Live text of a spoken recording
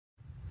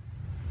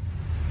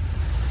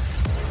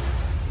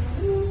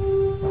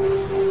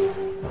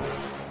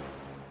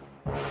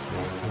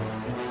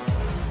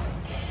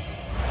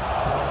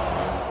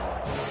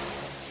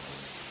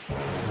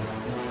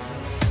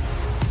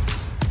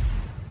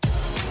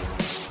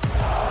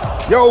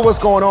Yo, what's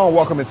going on?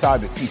 Welcome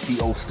inside the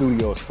TTO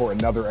studios for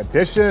another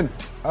edition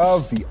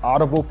of the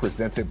Audible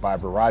presented by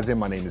Verizon.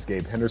 My name is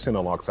Gabe Henderson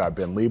alongside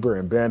Ben Lieber.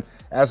 And Ben,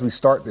 as we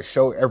start the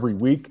show every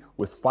week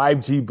with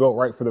 5G built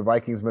right for the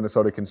Vikings,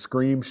 Minnesota can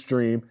scream,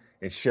 stream,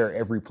 and share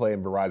every play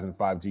in Verizon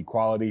 5G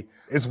quality.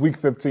 It's week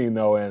 15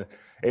 though, and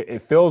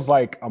it feels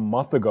like a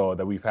month ago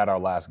that we've had our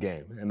last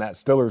game. And that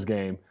Steelers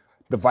game,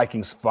 the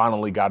Vikings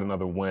finally got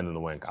another win in the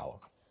win column.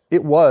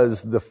 It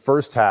was the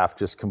first half,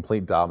 just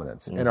complete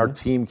dominance. And our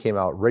team came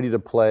out ready to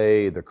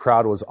play. The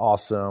crowd was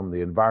awesome. The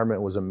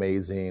environment was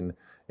amazing.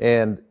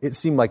 And it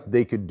seemed like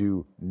they could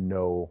do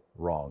no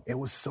wrong. It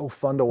was so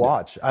fun to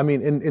watch. I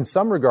mean, in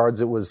some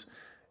regards, it was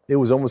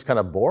almost kind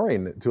of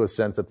boring to a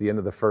sense at the end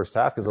of the first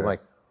half because I'm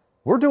like,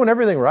 we're doing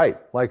everything right.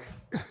 Like,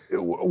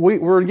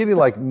 we're getting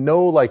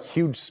no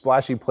huge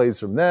splashy plays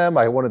from them.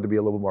 I wanted to be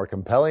a little more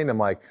compelling. I'm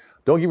like,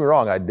 don't get me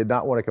wrong. I did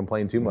not want to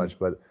complain too much,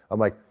 but I'm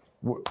like,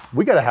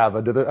 we got to have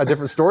a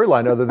different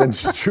storyline other than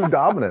just true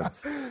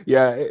dominance.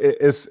 Yeah,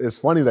 it's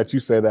funny that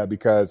you say that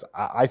because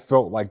I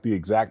felt like the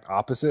exact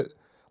opposite.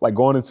 Like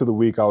going into the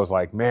week, I was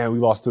like, man, we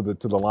lost to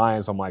the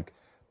Lions. I'm like,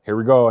 here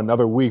we go,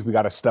 another week. We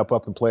got to step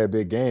up and play a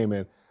big game.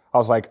 And I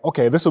was like,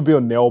 okay, this will be a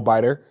nail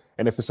biter.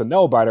 And if it's a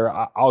nail biter,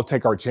 I'll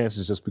take our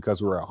chances just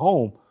because we're at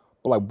home.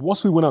 But like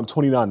once we went up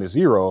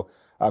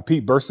 29-0,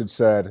 Pete Burstich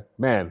said,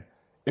 man,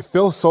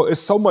 it's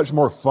so much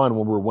more fun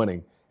when we're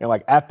winning. And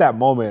like at that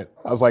moment,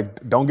 I was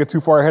like, don't get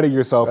too far ahead of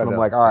yourself. And I'm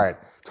like, all right,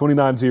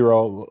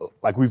 29-0.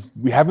 Like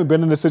we haven't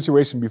been in this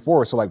situation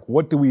before. So like,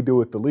 what do we do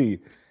with the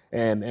lead?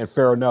 And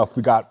fair enough,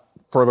 we got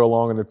further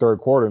along in the third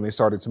quarter and they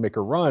started to make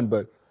a run.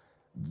 But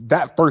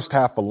that first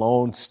half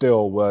alone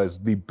still was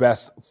the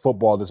best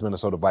football this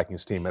Minnesota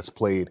Vikings team has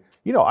played.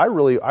 You know, I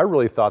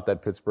really thought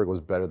that Pittsburgh was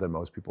better than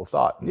most people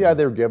thought. Yeah,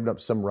 they were giving up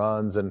some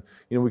runs, and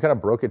we kind of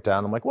broke it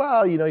down. I'm like,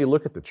 well, you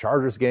look at the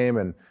Chargers game,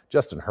 and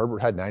Justin Herbert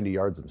had 90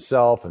 yards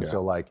himself, and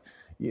so like,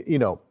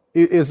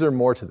 is there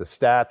more to the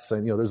stats?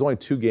 And there's only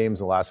 2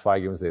 games in the last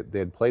 5 games they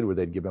had played where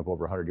they'd given up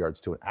over 100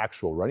 yards to an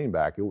actual running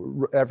back.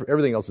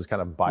 Everything else is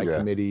kind of by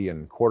committee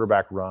and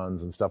quarterback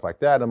runs and stuff like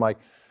that. I'm like,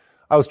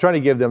 I was trying to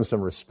give them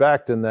some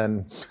respect, and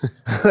then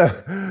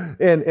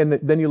and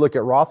then you look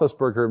at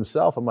Roethlisberger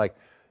himself. I'm like,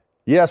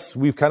 yes,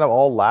 we've kind of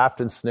all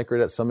laughed and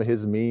snickered at some of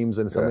his memes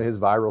and some of his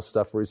viral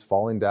stuff where he's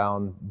falling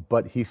down,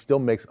 but he still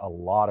makes a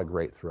lot of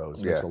great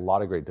throws, makes a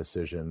lot of great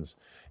decisions,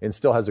 and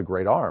still has a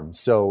great arm.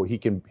 So he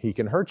can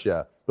hurt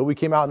you. But we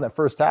came out in that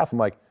first half. I'm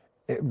like,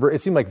 it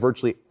seemed like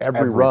virtually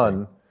every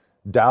run,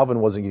 Dalvin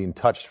wasn't getting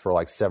touched for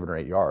like 7 or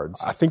 8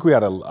 yards. I think we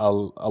had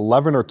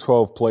 11 or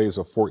 12 plays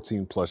of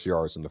 14-plus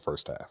yards in the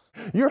first half.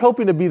 You're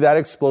hoping to be that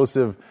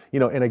explosive,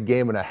 in a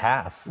game and a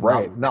half,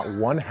 right? Not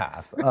one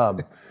half.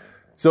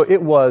 So it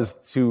was,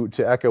 to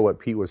echo what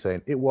Pete was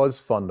saying, it was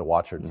fun to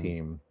watch our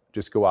team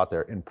just go out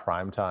there in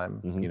prime time,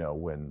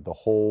 when the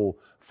whole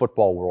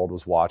football world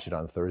was watching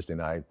on Thursday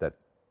night, that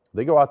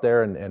they go out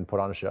there and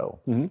put on a show.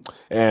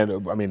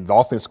 And, I mean, the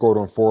offense scored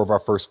on 4 of our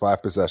first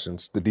 5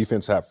 possessions. The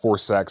defense had 4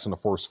 sacks and a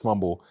forced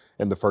fumble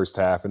in the first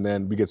half. And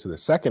then we get to the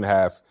second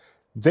half.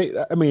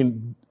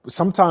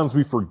 Sometimes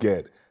we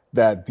forget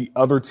that the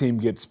other team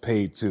gets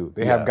paid too.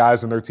 They have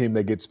guys on their team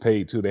that gets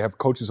paid too. They have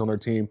coaches on their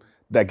team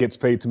that gets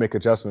paid to make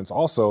adjustments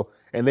also.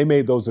 And they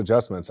made those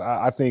adjustments.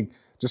 I think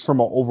just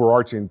from an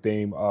overarching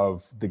theme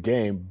of the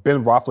game,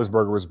 Ben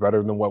Roethlisberger was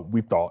better than what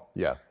we thought.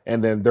 Yeah.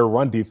 And then their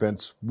run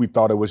defense, we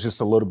thought it was just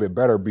a little bit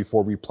better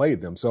before we played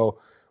them. So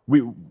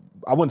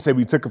I wouldn't say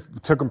we took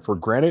them for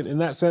granted in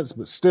that sense,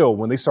 but still,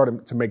 when they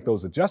started to make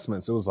those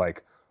adjustments, it was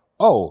like,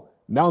 oh,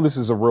 now this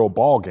is a real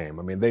ball game.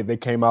 I mean, they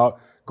came out,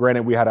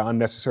 granted we had an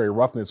unnecessary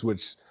roughness,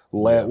 which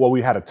led,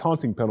 we had a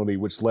taunting penalty,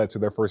 which led to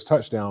their first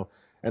touchdown.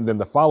 And then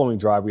the following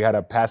drive, we had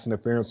a pass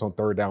interference on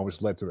 3rd down,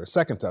 which led to their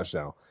second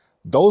touchdown.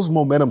 Those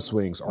momentum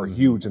swings are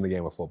huge in the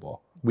game of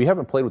football. We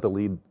haven't played with a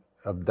lead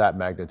of that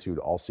magnitude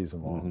all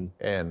season long.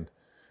 And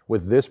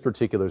with this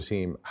particular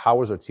team,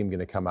 how is our team going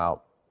to come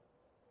out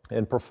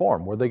and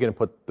perform? Were they going to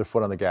put their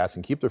foot on the gas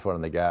and keep their foot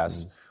on the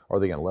gas? Are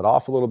they going to let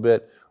off a little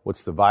bit?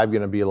 What's the vibe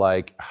going to be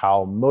like?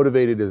 How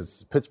motivated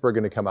is Pittsburgh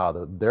going to come out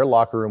of their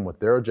locker room with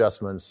their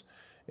adjustments?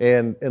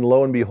 And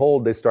lo and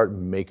behold, they start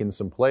making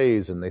some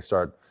plays and they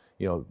start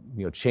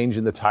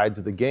changing the tides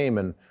of the game,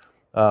 and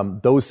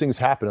those things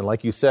happen. And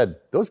like you said,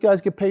 those guys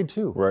get paid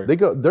too. Right.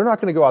 They're not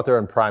going to go out there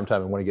in prime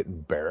time and want to get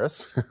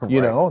embarrassed.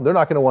 They're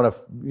not going to want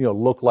to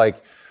look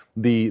like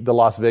the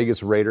Las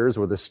Vegas Raiders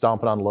where they're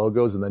stomping on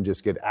logos and then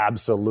just get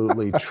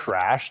absolutely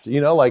trashed.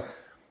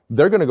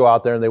 They're going to go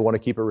out there and they want to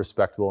keep it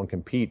respectable and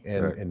compete.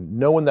 And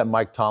knowing that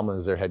Mike Tomlin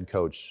is their head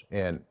coach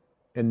and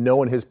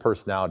knowing his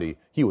personality,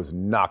 he was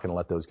not going to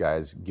let those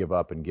guys give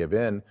up and give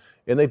in.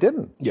 And they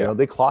didn't.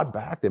 They clawed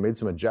back. They made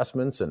some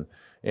adjustments.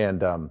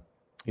 And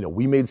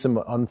we made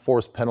some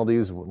unforced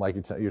penalties, like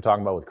you're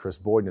talking about with Chris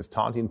Boyd and his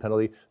taunting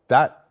penalty.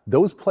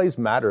 Those plays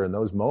matter in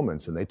those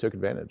moments, and they took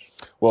advantage.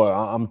 Well,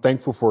 I'm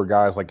thankful for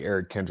guys like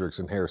Eric Kendricks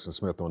and Harrison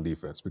Smith on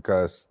defense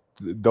because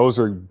those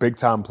are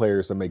big-time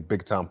players that make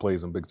big-time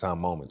plays in big-time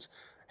moments.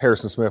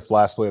 Harrison Smith,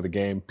 last play of the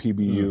game,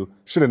 PBU.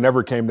 Should have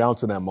never came down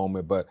to that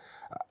moment, but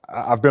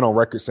I've been on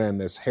record saying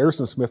this.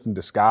 Harrison Smith in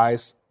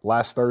disguise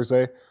last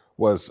Thursday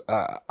was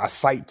a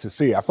sight to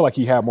see. I feel like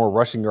he had more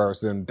rushing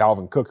yards than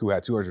Dalvin Cook, who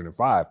had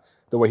 205.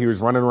 The way he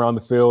was running around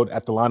the field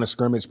at the line of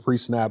scrimmage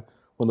pre-snap,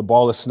 when the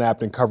ball is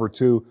snapped in cover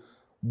 2,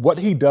 what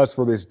he does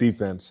for this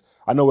defense,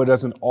 I know it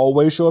doesn't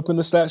always show up in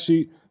the stat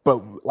sheet,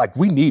 but like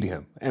we need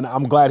him, and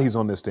I'm glad he's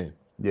on this team.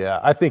 Yeah,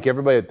 I think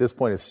everybody at this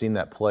point has seen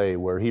that play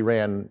where he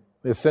ran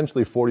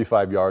essentially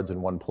 45 yards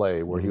in one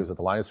play where he was at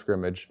the line of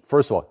scrimmage.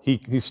 First of all,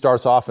 he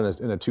starts off in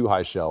a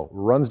two-high shell,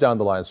 runs down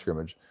the line of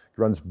scrimmage,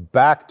 runs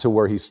back to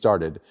where he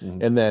started,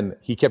 and then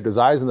he kept his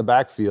eyes in the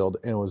backfield,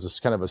 and it was this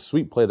kind of a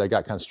sweep play that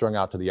got kind of strung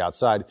out to the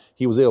outside.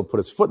 He was able to put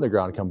his foot in the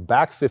ground, come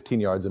back 15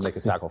 yards, and make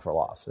a tackle for a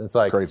loss. And it's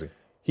like crazy.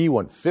 He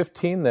went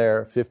 15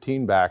 there,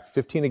 15 back,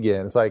 15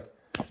 again. It's like,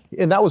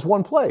 and that was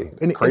one play.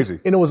 And, crazy.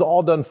 And it was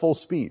all done full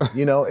speed,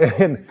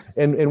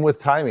 and with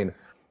timing.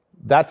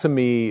 That to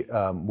me,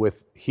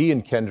 with he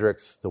and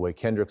Kendricks, the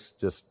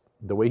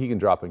way he can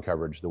drop in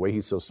coverage, the way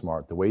he's so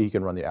smart, the way he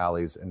can run the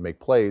alleys and make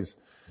plays,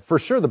 for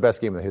sure the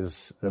best game of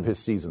his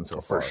season so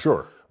far. For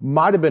sure.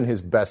 Might have been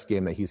his best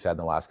game that he's had in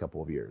the last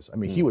couple of years. I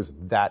mean, he was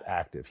that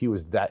active. He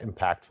was that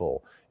impactful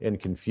in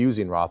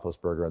confusing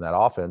Roethlisberger in that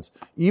offense,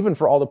 even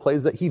for all the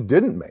plays that he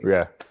didn't make.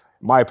 Yeah.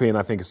 My opinion,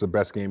 I think it's the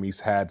best game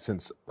he's had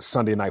since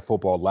Sunday Night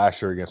Football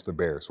last year against the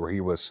Bears, where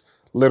he was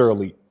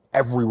literally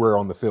everywhere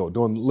on the field,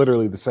 doing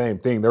literally the same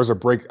thing. There was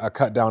a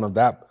cut down of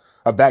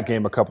that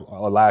game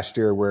last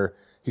year where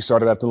he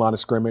started at the line of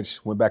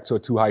scrimmage, went back to a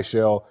two-high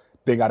shell,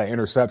 then got an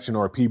interception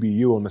or a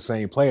PBU on the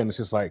same play, and it's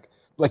just like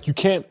you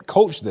can't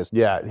coach this.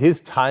 Yeah, his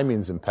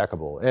timing's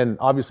impeccable, and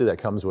obviously that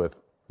comes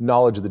with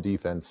knowledge of the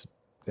defense,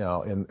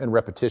 and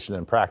repetition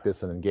and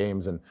practice and in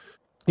games, and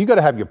you got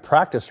to have your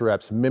practice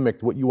reps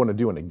mimic what you want to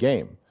do in a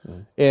game.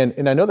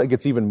 And I know that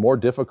gets even more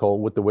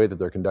difficult with the way that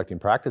they're conducting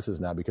practices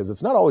now because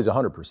it's not always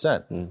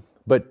 100%.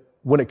 But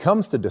when it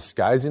comes to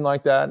disguising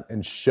like that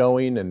and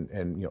showing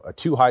and a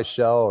two-high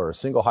shell or a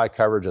single high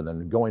coverage and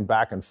then going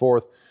back and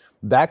forth,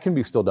 that can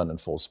be still done in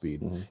full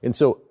speed. And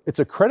so it's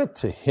a credit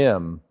to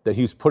him that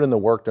he's put in the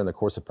work during the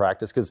course of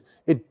practice because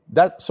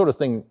that sort of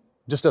thing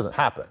just doesn't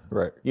happen.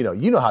 Right.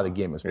 You know how the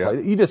game is played.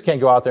 Yeah. You just can't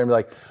go out there and be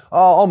like,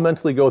 oh, I'll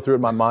mentally go through it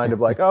in my mind of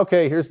like,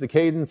 okay, here's the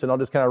cadence, and I'll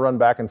just kind of run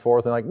back and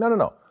forth. And like,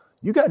 no.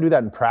 You got to do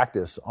that in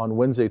practice on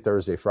Wednesday,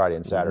 Thursday, Friday,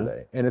 and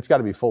Saturday. And it's got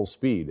to be full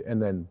speed.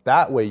 And then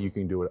that way you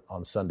can do it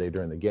on Sunday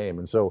during the game.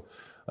 And so,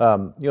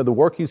 the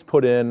work he's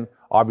put in,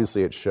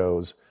 obviously it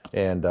shows.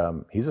 And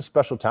he's a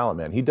special talent,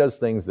 man. He does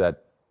things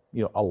that,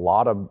 a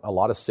lot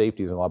of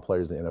safeties and a lot of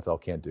players in the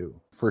NFL can't do.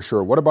 For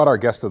sure. What about our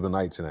guest of the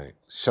night tonight,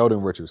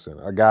 Sheldon Richardson,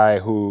 a guy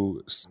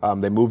who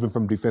they moved him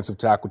from defensive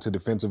tackle to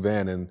defensive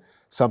end, and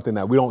something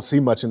that we don't see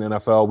much in the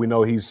NFL. We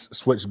know he's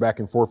switched back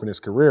and forth in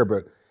his career,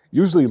 but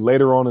usually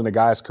later on in a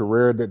guy's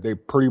career that they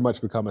pretty much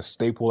become a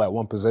staple at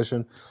one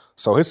position.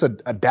 So his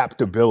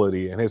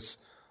adaptability and his,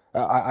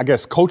 I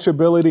guess,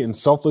 coachability and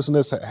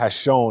selflessness has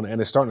shown, and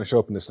it's starting to show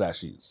up in the stat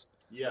sheets.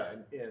 Yeah,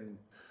 and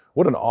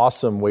what an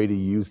awesome way to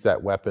use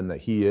that weapon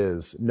that he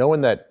is, knowing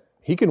that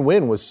he can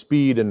win with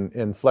speed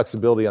and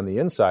flexibility on the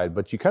inside,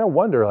 but you kind of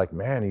wonder, like,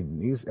 man,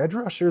 these edge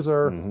rushers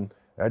are 6'5",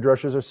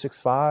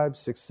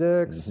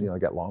 6'6",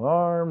 got long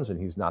arms, and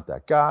he's not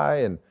that guy,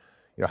 and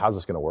how's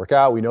this going to work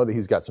out? We know that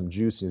he's got some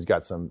juice and he's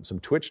got some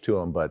twitch to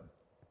him, but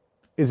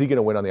is he going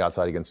to win on the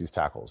outside against these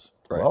tackles?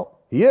 Right. Well,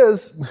 he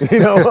is. He's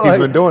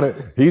been doing it.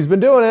 He's been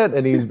doing it,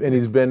 and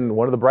he's been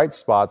one of the bright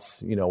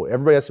spots.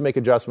 Everybody has to make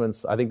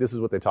adjustments. I think this is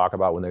what they talk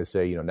about when they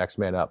say, next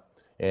man up.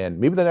 And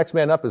maybe the next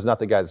man up is not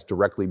the guy that's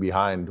directly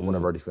behind one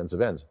of our defensive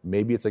ends.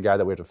 Maybe it's a guy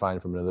that we have to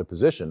find from another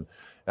position,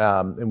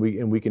 and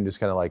we can just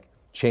kind of like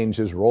change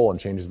his role and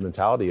change his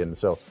mentality. And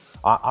so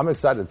I'm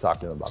excited to talk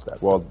to him about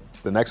that. Well,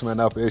 the next man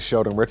up is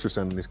Sheldon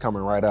Richardson, and he's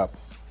coming right up.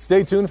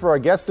 Stay tuned for our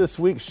guest this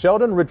week,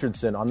 Sheldon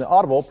Richardson, on the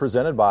Audible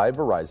presented by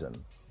Verizon.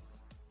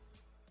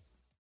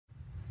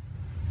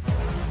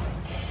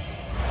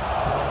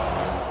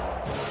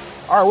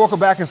 All right, welcome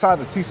back inside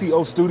the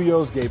TCO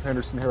studios. Gabe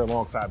Henderson here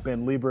alongside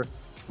Ben Lieber.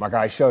 My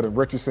guy Sheldon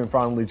Richardson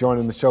finally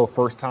joining the show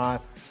first time.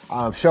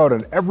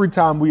 Sheldon, every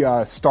time we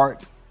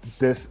start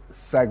this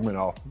segment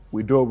off,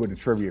 we do it with a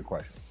trivia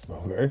question.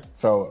 Okay.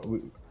 So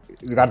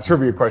we got a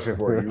trivia question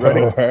for you. You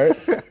ready? All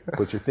right.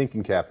 Put your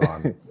thinking cap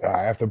on.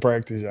 I have to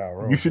practice,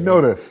 y'all. You should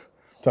know this.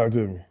 Talk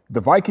to me.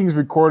 The Vikings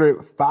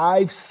recorded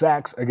 5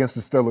 sacks against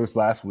the Steelers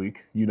last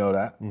week. You know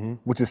that,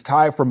 which is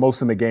tied for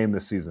most in the game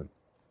this season.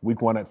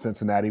 Week 1 at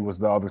Cincinnati was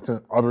the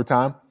other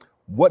time.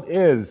 What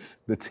is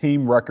the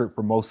team record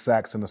for most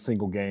sacks in a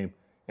single game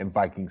in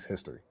Vikings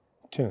history?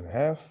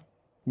 10.5?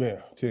 Yeah,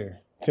 10.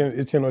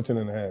 It's 10 or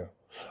 10.5.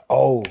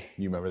 Oh.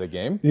 You remember the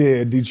game?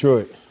 Yeah,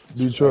 Detroit.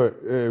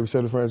 Yeah, we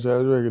set the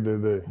franchise record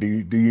that day.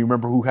 Do you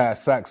remember who had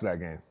sacks that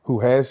game? Who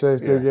had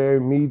sacks that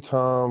game? Me,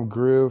 Tom,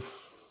 Griff,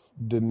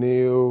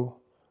 Daniil.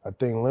 I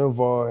think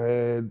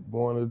Linval had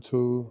 1 or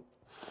 2.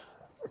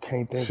 I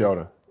can't think.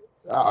 Sheldon.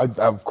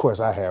 Of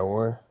course, I had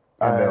one.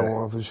 I had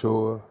one for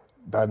sure.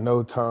 I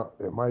know Tom.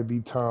 It might be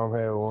Tom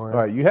had one. All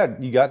right, you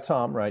got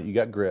Tom, right? You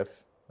got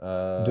Griff.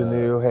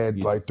 Daniil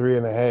had like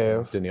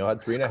 3.5. Daniil had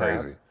 3.5.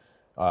 Crazy.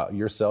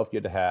 Yourself, you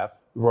had a half.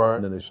 Right.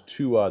 And then there's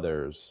 2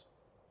 others.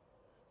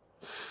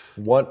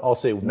 One, I'll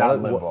say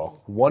Not one. Linval.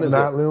 One is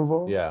Not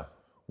Linval? Yeah.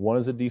 One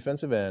is a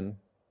defensive end.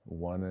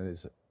 One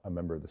is a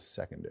member of the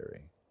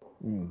secondary.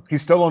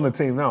 He's still on the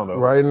team now, though.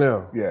 Right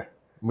now. Yeah.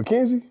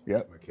 McKenzie?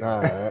 Yep.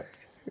 All right.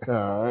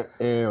 All right.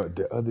 And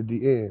the other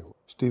DN,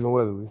 Stephen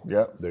Weatherly.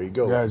 Yep. There you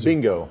go. Gotcha.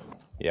 Bingo.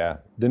 Yeah.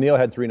 Daniil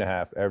had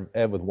 3.5.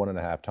 Ed with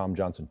 1.5. Tom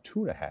Johnson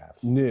 2.5.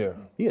 Yeah.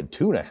 He had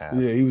 2.5.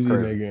 Yeah, he was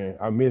in that game.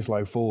 I missed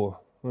like 4.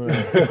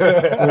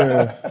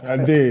 Yeah, I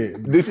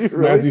did. Did you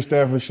really? Matthew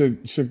Stafford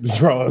shook the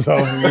drawers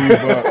off of me,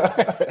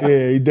 but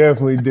yeah, he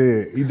definitely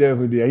did. He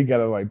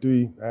got like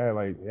 3.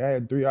 I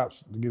had 3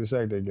 ops to get a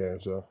sack that game,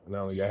 so and I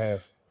only got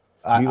half.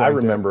 I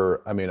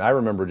remember. I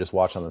remember just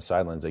watching on the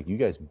sidelines. Like, you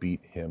guys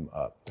beat him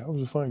up. That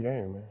was a fun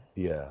game, man.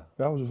 Yeah.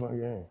 That was a fun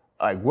game.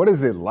 Like, what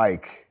is it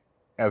like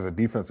as a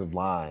defensive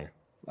line,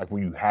 like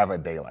when you have a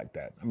day like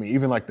that? I mean,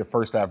 even like the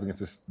first half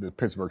against the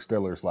Pittsburgh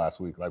Steelers last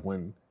week, like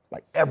when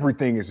like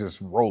everything is just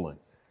rolling.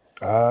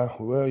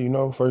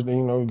 Well, first thing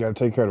you got to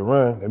take care of the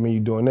run. I mean,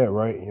 you're doing that,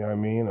 right? You know what I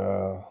mean?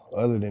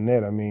 Other than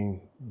that, I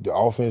mean, the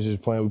offense is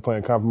we're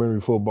playing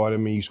complimentary football. That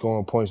means you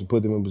scoring points and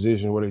put them in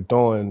position where they're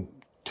throwing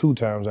 2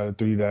 times out of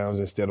 3 downs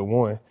instead of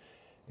 1.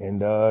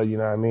 And, you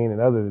know what I mean? And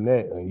other than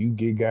that, you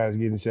get guys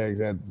getting sacks.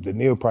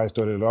 Daniil probably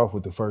started it off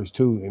with the first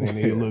 2, and then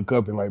you look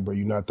up and like, bro,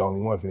 you're not the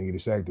only one finna get a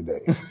sack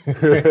today.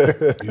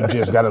 You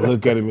just got to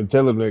look at him and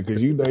tell him that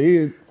because you know he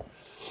is.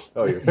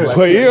 Oh, you're flexing.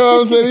 But you know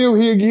what I'm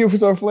saying? He'll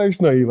start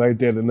flexing on you like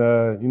that. And,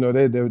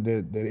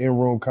 that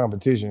in-room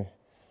competition,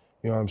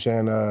 you know what I'm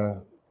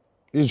saying?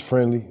 It's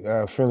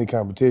friendly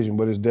competition,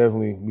 but it's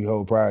definitely, we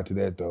hold pride to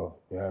that, though.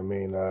 You know what I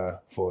mean?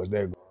 For us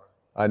that going.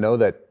 I know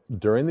that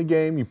during the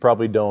game, you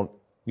probably don't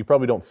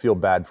feel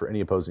bad for any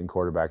opposing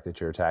quarterback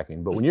that you're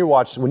attacking. But when you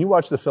watch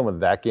the film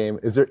of that game,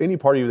 is there any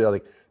part of you that are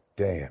like,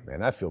 damn,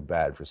 man, I feel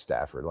bad for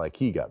Stafford. Like,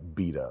 he got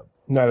beat up.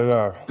 Not at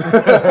all.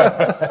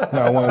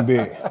 Not one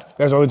bit.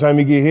 That's the only time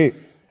he get hit.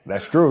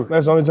 That's true.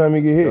 That's the only time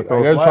he get hit.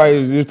 Like, that's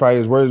probably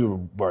his worst,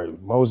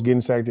 most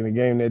getting sacked in the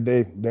game that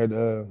day,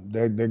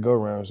 that go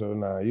around.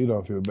 So you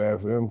don't feel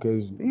bad for him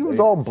because he was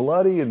all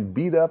bloody and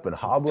beat up and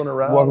hobbling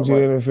around. Welcome to the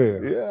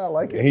NFL. Yeah, I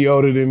like it. And he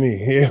older than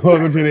me.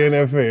 Welcome to the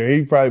NFL.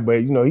 He probably,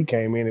 but he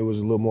came in. It was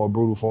a little more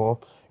brutal for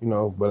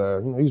him.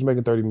 But he was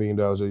making $30 million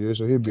a year,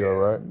 so he'll be all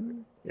right.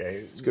 Yeah,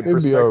 it's good He'll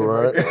perspective. be all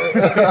right.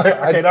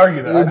 I can't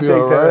argue that. I'd take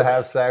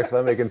 10.5 sacks if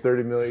I'm making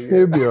 $30 million a year.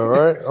 He'll be all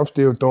right. I'm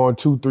still throwing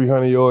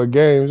 200-300-yard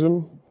games. I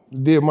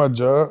did my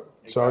job.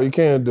 That's all you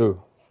can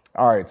do.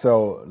 All right,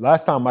 so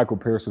last time Michael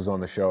Pierce was on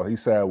the show, he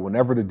said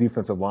whenever the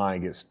defensive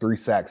line gets 3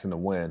 sacks in the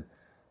win,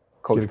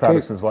 Coach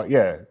Patterson's like,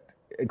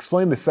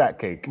 explain the sack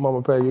cake.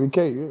 Mama pack you the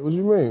cake. What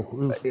you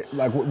mean?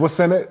 Like, what's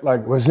in it?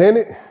 Like, what's in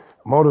it?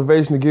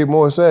 Motivation to get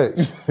more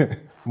sacks.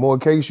 More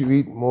cakes you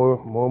eat,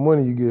 more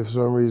money you get for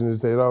some reason.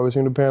 It always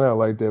seem to pan out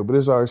like that. But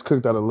it's always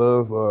cooked out of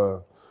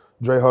love.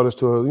 Dre held us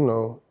to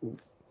a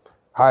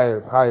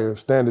higher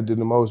standard than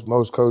the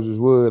most coaches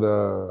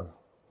would.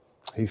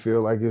 He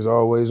feel like it's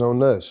always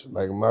on us.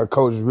 Like, my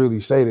coaches really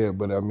say that,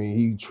 but I mean,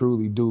 he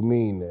truly do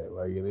mean that.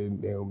 Like,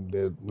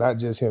 they're not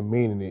just him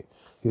meaning it,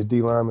 his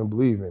D linemen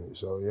believe in it.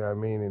 So, yeah, I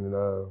mean, and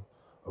a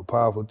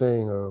powerful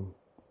thing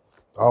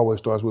always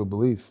starts with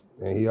belief.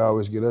 And he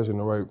always get us in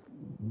the right,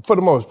 for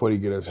the most part, he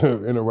get us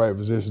in the right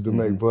position to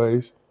make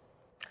plays.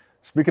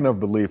 Speaking of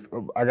belief,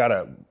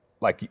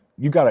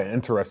 you got an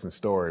interesting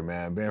story,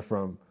 man. Being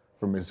from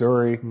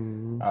Missouri,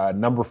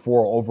 number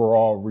 4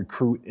 overall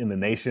recruit in the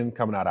nation,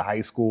 coming out of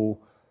high school.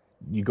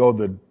 You go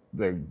the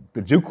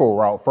JUCO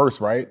route first,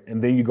 right?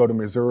 And then you go to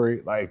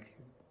Missouri. Like,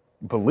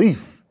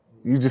 belief.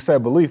 You just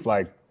said belief.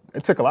 Like,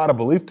 it took a lot of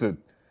belief to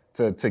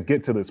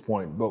get to this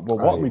point. But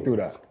walk me through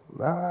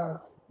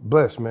that.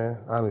 Blessed, man,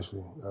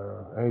 honestly.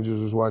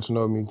 Angels was watching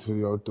over me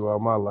throughout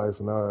my life,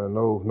 and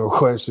no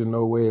question,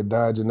 no way of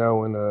dodging that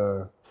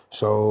one.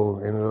 So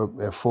ended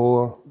up at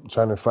 4,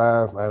 turning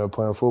 5, I ended up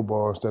playing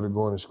football instead of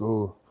going to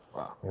school.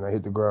 Wow. And I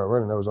hit the ground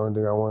running. That was the only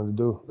thing I wanted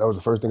to do. That was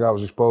the first thing I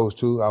was exposed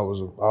to. I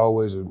was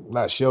always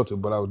not sheltered,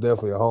 but I was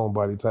definitely a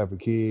homebody type of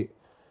kid.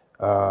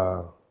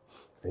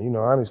 And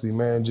honestly,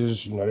 man,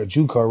 just that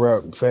JUCO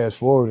route, fast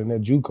forward in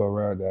that JUCO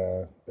route,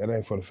 that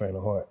ain't for the faint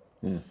of heart.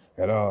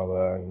 At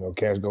all.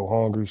 Cats go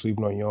hungry,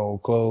 sleeping on your own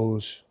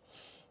clothes.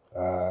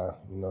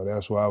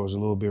 That's why I was a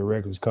little bit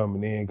reckless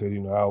coming in because,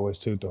 I always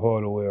took the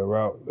harder way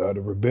route,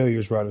 the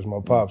rebellious route as my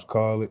pops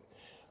call it.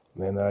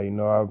 And,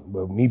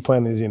 but me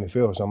playing in the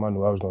NFL, something I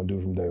knew I was going to do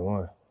from day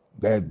one.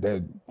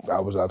 That I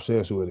was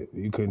obsessed with it.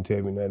 You couldn't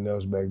tell me nothing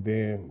else back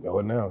then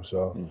or now.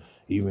 So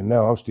even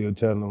now, I'm still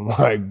telling them,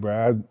 like,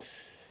 bro,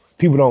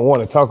 people don't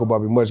want to talk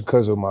about me much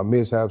because of my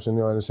mishaps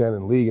and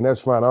understanding the league, and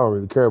that's fine. I don't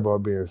really care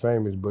about being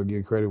famous, but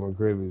give credit when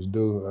credit is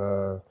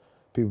due.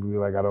 People be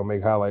like, I don't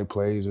make highlight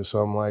plays or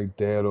something like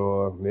that,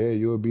 or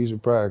you'll be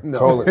surprised.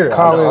 No,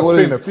 I've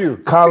seen a few.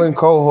 Colin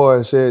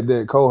Cohort said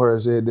that.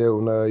 Cohort said that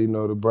when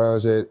the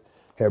Browns had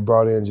had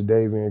brought in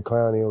Jadeveon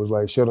Clowney. It was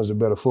like, Sheldon's a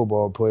better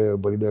football player,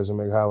 but he doesn't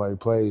make highlight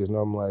plays. And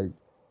I'm like,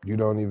 you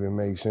don't even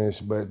make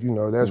sense. But, you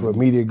know, that's what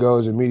media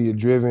goes and media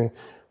driven.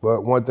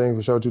 But one thing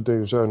for sure, two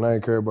things for certain, I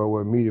ain't care about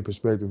what media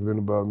perspective has been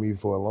about me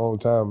for a long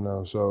time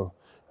now. So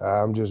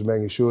I'm just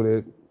making sure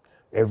that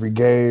every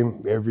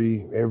game,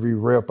 every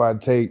rep I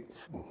take,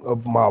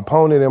 my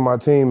opponent and my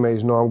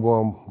teammates know I'm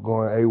going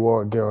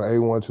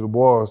A1 to the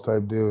balls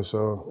type deal.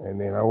 So, and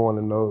then I want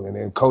to know, and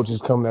then coaches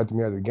coming after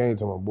me at the game,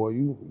 telling me, boy,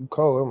 you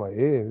cold. I'm like,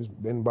 yeah, it's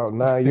been about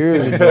 9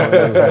 years ago.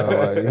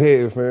 Like,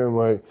 yeah, fam,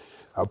 like,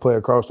 I play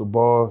across the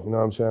ball, you know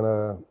what I'm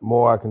saying?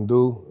 More I can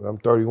do. I'm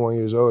 31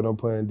 years old. I'm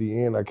playing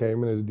D-end. I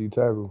came in as a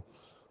D-tackle.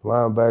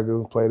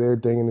 Linebacker, played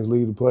everything in this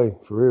league to play.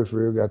 For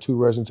real. Got 2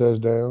 rushing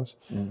touchdowns.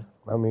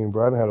 I mean,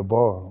 bro, I done had a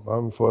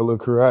ball. For a little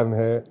career I done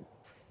had.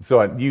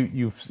 So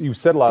you've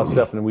said a lot of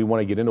stuff, and we want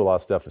to get into a lot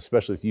of stuff,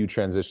 especially with you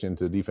transitioning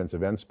to the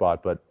defensive end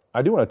spot. But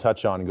I do want to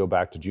touch on and go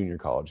back to junior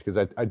college, because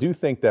I do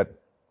think that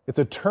it's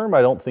a term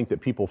I don't think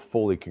that people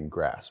fully can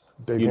grasp.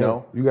 You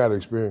know, you got to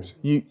experience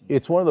it.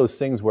 It's one of those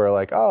things where,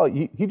 like, oh,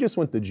 he just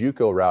went the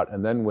JUCO route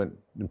and then went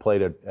and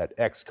played at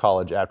X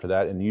college after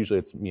that, and usually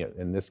it's, you know,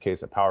 in this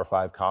case, a Power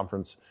 5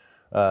 conference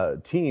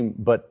team,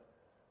 but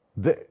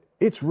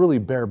it's really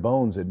bare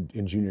bones in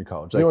junior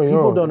college. Like,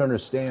 people don't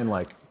understand,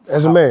 like,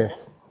 as a man,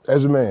 I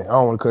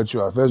don't want to cut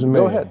you off. As a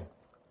man, go ahead.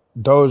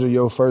 Those are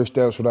your first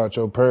steps without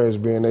your parents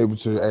being able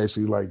to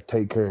actually, like,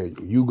 take care of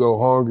you. You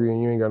go hungry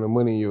and you ain't got no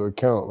money in your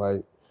account,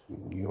 like,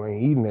 you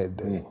ain't eating that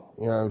day. You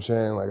know what I'm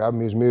saying? Like, I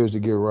miss meals to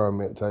get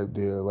ramen type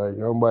deal. Like,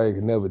 nobody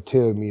can never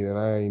tell me that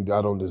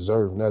I don't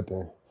deserve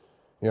nothing.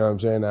 You know what I'm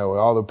saying? That with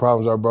all the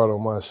problems I brought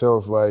on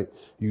myself, like,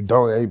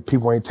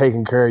 people ain't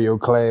taking care of your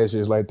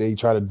classes like they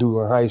try to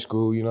do in high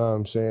school, you know what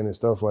I'm saying, and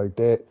stuff like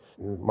that.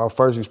 My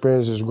first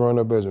experience is growing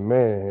up as a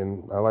man,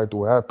 and I like the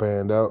way I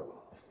panned out.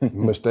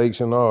 Mistakes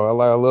and all.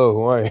 I love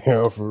who I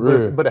am, for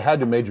real. But it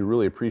had to made you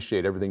really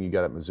appreciate everything you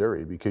got at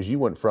Missouri, because you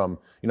went from,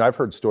 you know, I've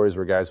heard stories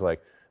where guys are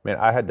like, man,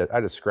 I had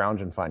to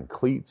scrounge and find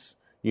cleats,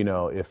 you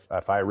know, if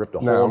I ripped a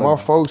hole. Now, my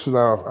folks, I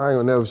ain't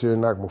gonna never sit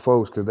and knock my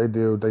folks, because they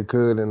did what they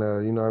could, and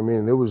you know what I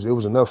mean? It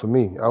was enough for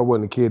me. I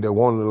wasn't a kid that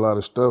wanted a lot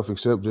of stuff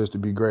except just to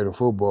be great in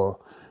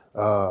football.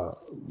 I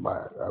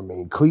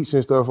mean, cleats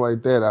and stuff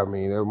like that, I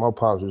mean, my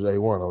pops was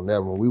A1 on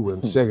that one. We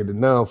wasn't second to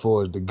none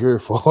for us, the gear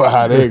for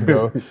how they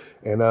go.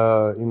 And,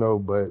 you know,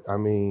 but I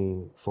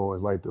mean, for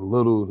like the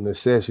little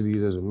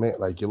necessities as a man,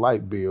 like your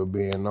light bill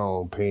being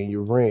on, paying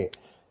your rent,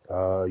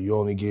 you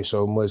only get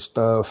so much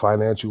stuff,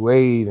 financial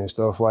aid and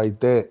stuff like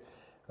that,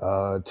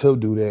 to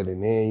do that.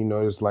 And then, you know,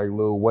 it's like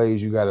little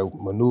ways you got to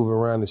maneuver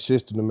around the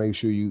system to make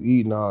sure you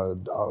eating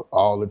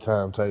all the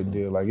time type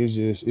deal. Like,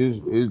 it's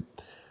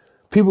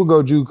people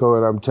go JUCO,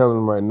 and I'm telling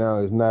them right now,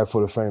 it's not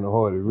for the faint of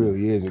heart. It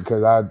really isn't,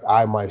 because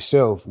I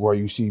myself, where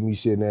you see me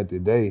sitting at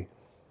today,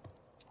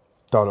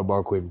 thought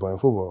about quitting playing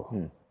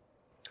football.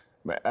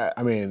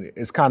 I mean,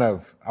 it's kind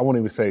of, I won't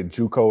even say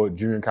JUCO,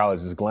 junior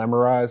college, is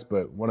glamorized,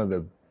 but one of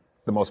the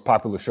most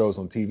popular shows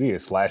on TV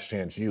is Last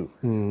Chance U.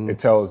 It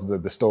tells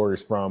the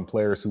stories from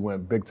players who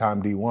went big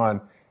time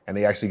D1 and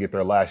they actually get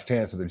their last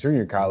chance at the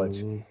junior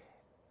college.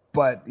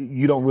 But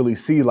you don't really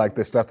see like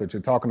the stuff that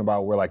you're talking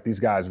about, where like these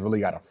guys really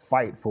got to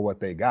fight for what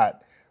they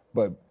got.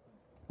 But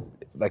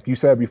like you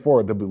said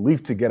before, the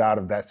belief to get out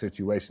of that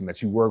situation,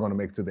 that you were going to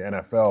make it to the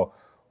NFL,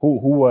 who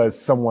was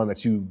someone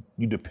that you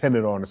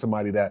depended on, or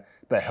somebody that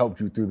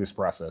helped you through this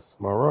process?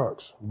 My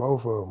rocks,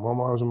 both of them, my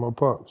moms and my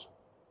pops.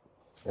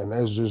 And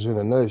that's just in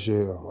a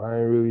nutshell. I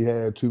ain't really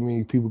had too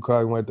many people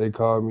call me like they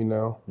call me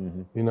now.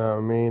 You know what I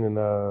mean?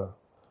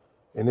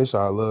 And it's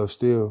all love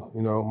still.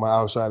 You know, my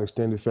outside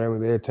extended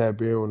family, they'll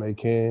tap in when they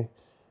can,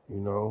 you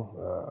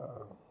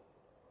know.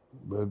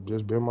 But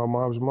just been my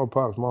moms and my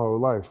pops my whole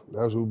life.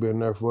 That's who been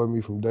there for me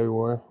from day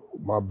one.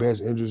 My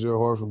best interests at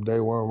heart from day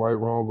one, right,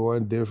 wrong, or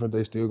indifferent.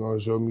 They still gonna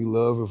show me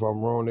love. If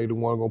I'm wrong, they the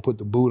one gonna put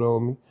the boot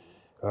on me.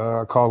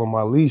 I call them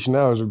my leash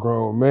now as a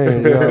grown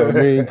man, you know what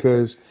I mean?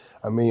 Because,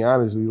 I mean,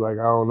 honestly, like,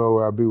 I don't know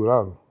where I'd be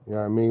without them. You know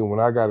what I mean? When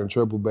I got in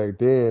trouble back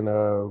then,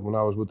 when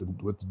I was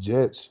with the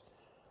Jets,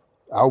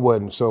 I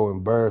wasn't so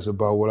embarrassed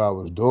about what I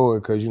was doing,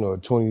 because, you know,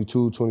 at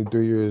 22,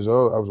 23 years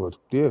old, I was,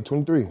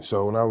 23.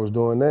 So when I was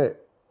doing that,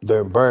 the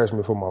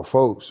embarrassment for my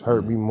folks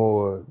hurt me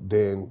more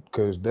than,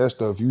 because that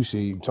stuff you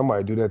see,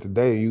 somebody do that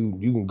today, you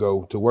can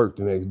go to work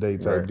the next day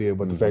type deal.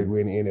 But the fact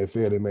we're in the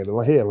NFL, they made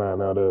a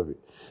headline out of it.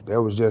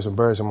 That was just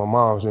embarrassing. My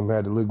mom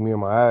had to look me in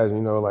my eyes,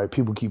 you know, like,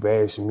 people keep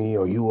asking me,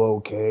 are you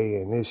okay,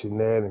 and this and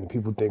that, and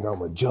people think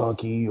I'm a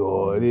junkie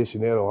or this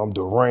and that, or I'm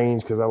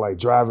deranged because I like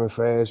driving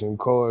fast in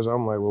cars.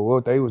 I'm like, well,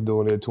 what they was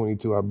doing at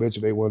 22, I bet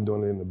you they wasn't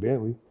doing it in the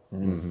Bentley.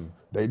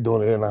 They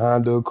doing it in a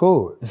Honda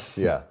Accord.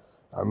 Yeah.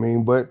 I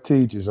mean, but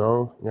teach his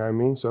own, you know what I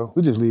mean? So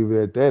we just leave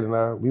it at that,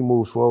 and we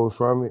moved forward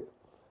from it.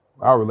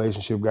 Our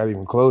relationship got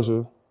even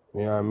closer,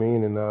 you know what I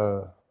mean? And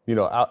you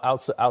know,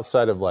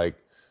 outside of like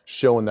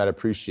showing that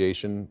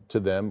appreciation to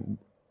them,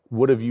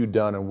 what have you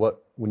done, and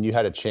when you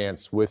had a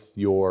chance with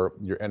your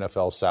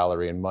NFL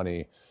salary and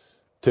money,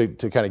 to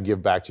kind of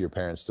give back to your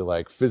parents, to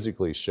like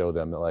physically show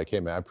them that like, hey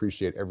man, I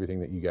appreciate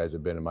everything that you guys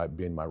have been and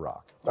being my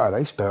rock? Oh,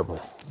 they stubborn.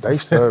 They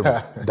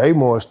stubborn. They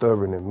more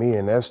stubborn than me,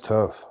 and that's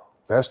tough.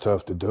 That's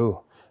tough to do.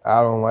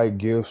 I don't like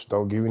gifts.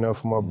 Don't give me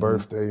nothing for my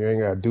birthday. You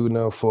ain't got to do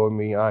nothing for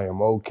me. I am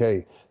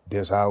okay.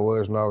 That's how it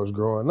was when I was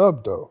growing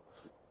up, though.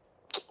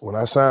 When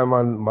I signed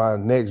my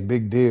next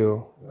big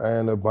deal, I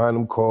ended up buying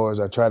them cars.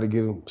 I tried to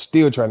get him,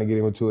 still trying to get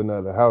him into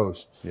another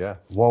house. Yeah.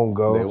 Won't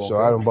go. They won't so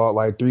go. I done bought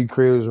like 3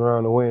 cribs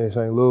around the way in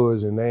St.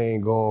 Louis, and they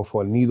ain't going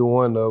for neither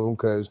one of them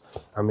because,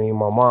 I mean,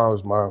 my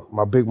mom's,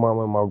 my big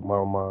mama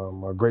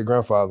and my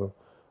great-grandfather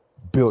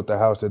built the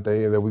house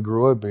that we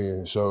grew up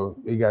in. So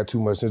it got too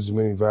much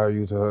sentimental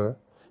value to her.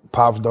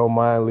 Pops don't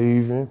mind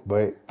leaving,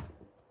 but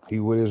he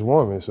with his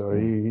woman, so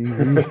he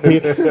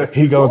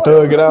gonna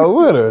thug it out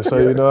with her. So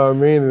you know what I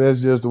mean? And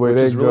that's just the way Which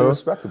that is really goes.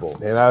 respectable.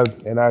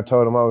 And I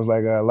told him, I was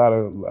like, a lot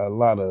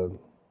of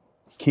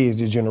kids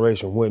this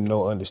generation wouldn't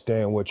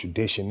understand what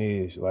tradition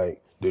is,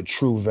 like the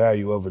true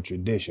value of a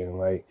tradition.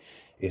 Like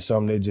it's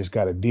something they just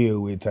gotta deal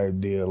with type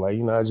deal. Like,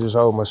 you know, I just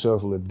hold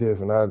myself a little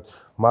different.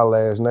 My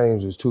last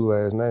names is 2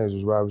 last names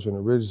is Robertson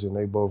and Richardson.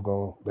 They both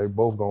gonna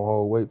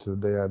hold weight till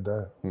the day I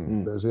die.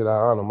 That's it. I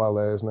honor my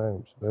last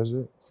names. That's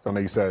it. So I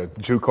know you said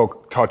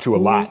JUCO taught you a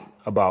lot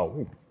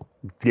about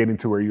getting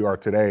to where you are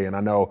today. And I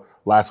know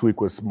last week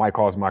was My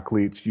Cause, My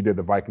Cleats. You did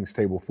the Vikings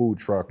Table Food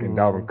Truck, and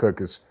Dalvin Cook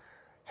is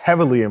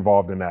heavily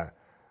involved in that.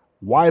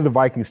 Why the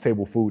Vikings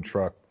Table Food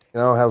Truck? I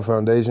don't have a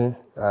foundation.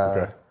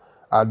 Okay.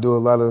 I do a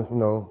lot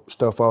of,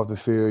 stuff off the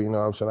field. You know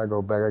what I'm saying? I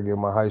go back, I get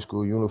my high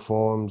school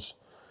uniforms.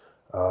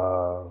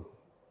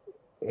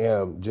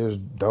 Just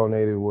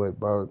donated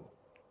about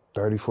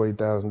 $30,000,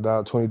 $40,000,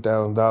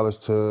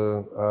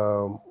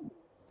 $20,000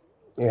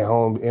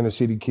 to inner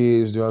city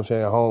kids, you know what I'm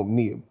saying, home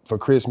need for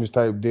Christmas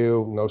type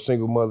deal,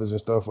 single mothers and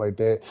stuff like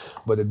that.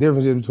 But the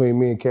difference is between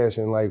me and Cash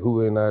and like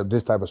who in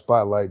this type of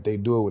spotlight, they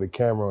do it with a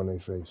camera on their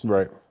face.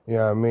 Right. You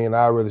know what I mean?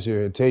 I'd rather sit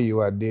here and tell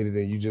you I did it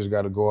and you just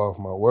got to go off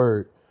my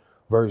word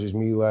versus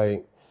me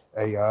like,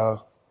 hey,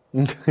 y'all,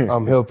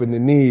 I'm helping the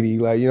needy,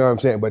 like, you know what I'm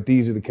saying? But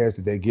these are the cats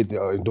that they get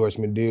the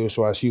endorsement deals,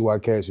 so I see why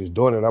Cash is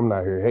doing it. I'm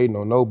not here hating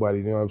on nobody,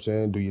 you know what I'm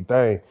saying? Do your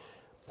thing.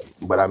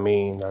 But I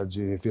mean,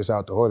 if it's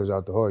out the heart, it's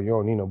out the heart. You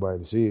don't need nobody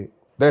to see it.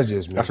 That's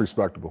just me. That's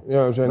respectable. You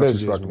know what I'm saying? That's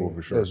That's respectable just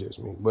me. for sure. That's just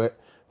me. But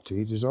to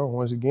each his own,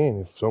 once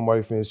again, if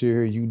somebody finna sit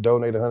here, you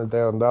donate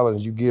 $100,000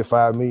 and you get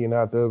 $5 million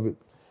out of it,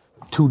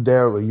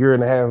 a year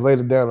and a half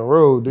later down the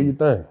road, do your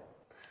thing.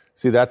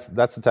 See, that's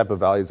the type of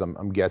values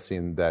I'm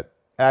guessing that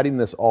adding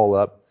this all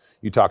up,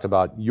 you talked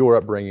about your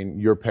upbringing,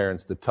 your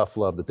parents, the tough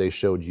love that they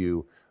showed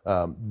you,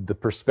 the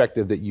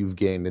perspective that you've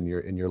gained in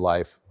your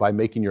life by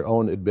making your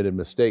own admitted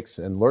mistakes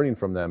and learning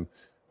from them,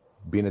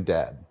 being a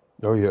dad.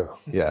 Oh, yeah.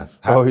 Yeah.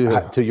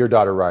 To your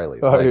daughter, Riley.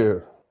 Oh, yeah.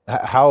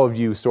 How have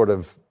you sort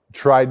of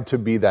tried to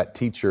be that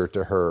teacher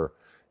to her,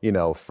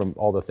 from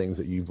all the things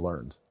that you've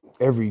learned?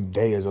 Every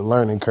day is a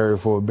learning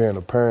curve for being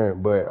a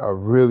parent, but I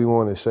really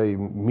want to say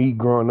me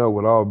growing up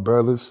with all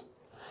brothers,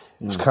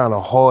 it's kind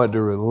of hard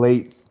to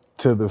relate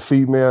to the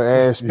female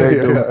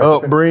aspect of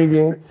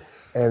upbringing.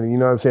 And you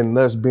know what I'm saying,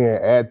 us being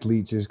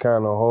athletes is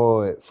kind of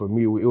hard for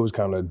me. It was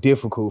kind of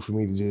difficult for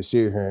me to just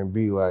sit here and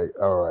be like,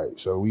 all right,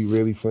 so we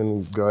really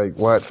finna like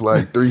watch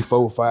like 3,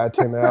 4, 5,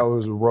 10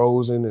 hours of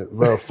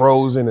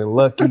Frozen and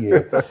Lucky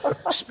and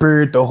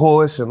Spirit the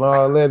Horse and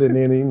all that. And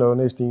then,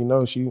 next thing you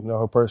know, she,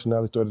 her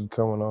personality started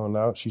coming on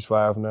out. She's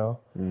 5 now.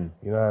 You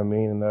know what I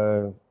mean?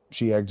 And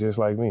she acts just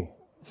like me.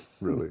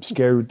 Really?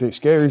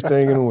 Scariest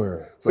thing in the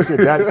world. So she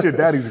your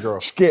daddy's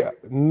girl.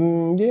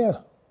 Yeah.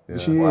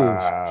 She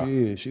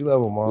is. She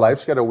love her mom.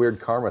 Life's got a weird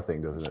karma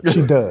thing, doesn't it?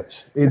 She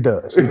does. It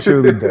does. It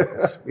truly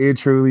does. It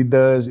truly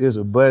does. It's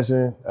a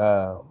blessing.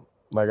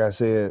 Like I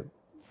said,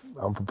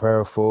 I'm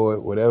prepared for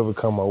it. Whatever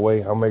come my way,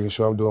 I'm making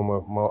sure I'm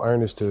doing my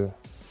earnest to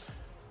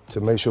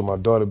make sure my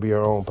daughter be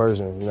her own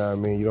person. You know what I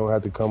mean? You don't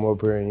have to come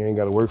up here and you ain't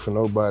got to work for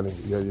nobody.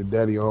 Your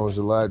daddy owns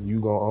a lot.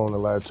 You gonna own a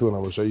lot too, and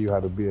I'm gonna show you how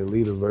to be a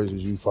leader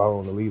versus you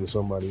following the lead of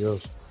somebody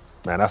else.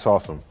 Man, that's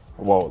awesome.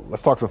 Well,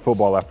 let's talk some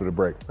football after the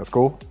break. That's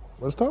cool?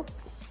 Let's talk.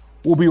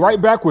 We'll be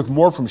right back with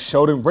more from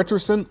Sheldon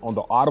Richardson on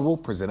the Audible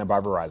presented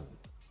by Verizon.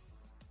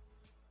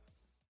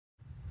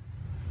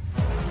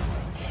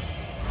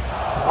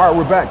 All right,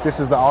 we're back.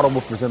 This is the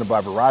Audible presented by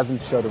Verizon.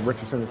 Sheldon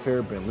Richardson is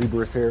here. Ben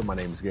Lieber is here. My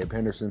name is Gabe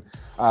Henderson.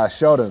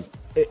 Sheldon,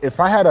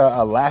 if I had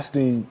a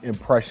lasting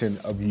impression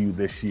of you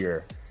this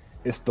year,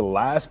 it's the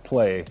last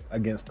play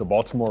against the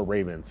Baltimore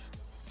Ravens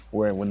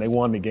where when they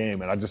won the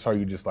game and I just saw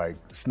you just like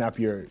snap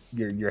your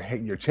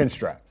chin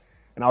strap.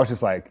 And I was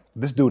just like,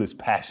 this dude is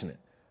passionate.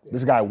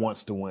 This guy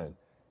wants to win.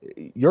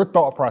 Your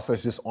thought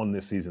process just on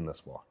this season thus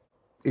far?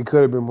 It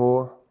could have been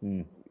more.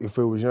 If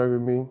it was younger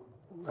me,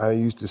 I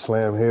used to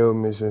slam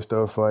helmets and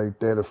stuff like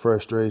that, of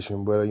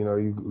frustration. But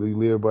you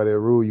live by that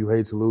rule. You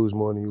hate to lose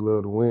more than you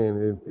love to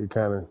win. It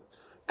kind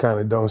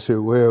of don't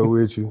sit well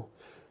with you,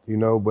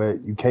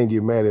 But you can't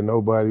get mad at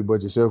nobody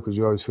but yourself because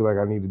you always feel like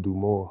I need to do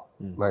more.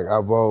 Like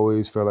I've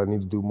always felt I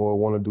need to do more,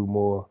 want to do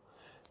more.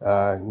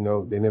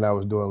 And then I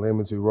was doing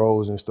limited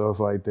roles and stuff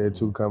like that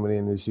too coming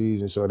in this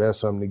season. So that's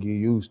something to get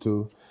used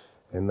to.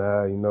 And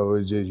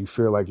it's just you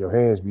feel like your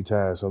hands be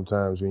tied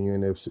sometimes when you're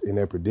in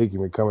that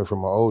predicament coming from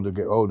an older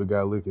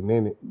guy looking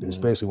in it,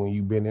 especially when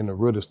you've been in the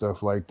root of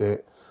stuff like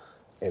that.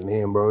 And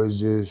then, bro, it's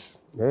just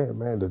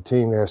man, the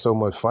team has so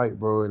much fight,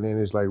 bro. And then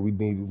it's like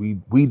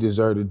we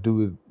deserve to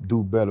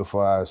do better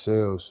for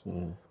ourselves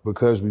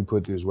because we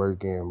put this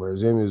work in, bro.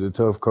 Zimmy is a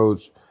tough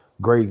coach.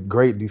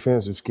 Great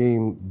defensive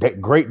scheme.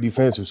 Great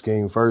defensive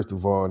scheme, first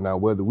of all. Now,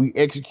 whether we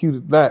execute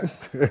it or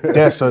not,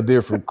 that's a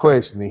different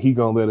question, and he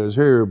gonna let us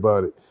hear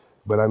about it.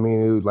 But I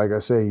mean, like I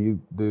say,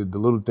 the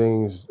little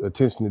things,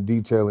 attention to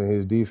detail in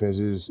his defense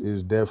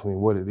is definitely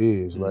what it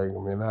is. Like, I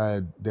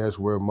mean, that's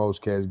where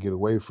most cats get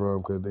away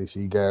from because they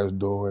see guys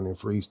doing and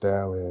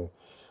freestyling.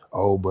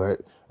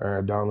 But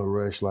down the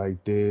rush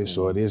like this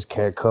or this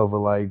cat cover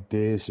like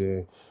this,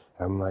 and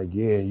I'm like,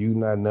 yeah, you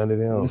not none of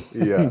them.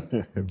 Yeah,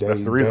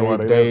 that's the reason why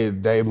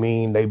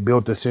they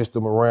built the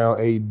system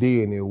around AD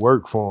and it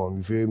worked for him.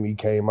 You feel me? He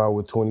came out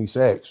with 20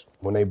 sacks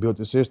when they built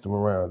the system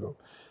around him.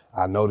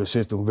 I know the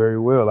system very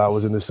well. I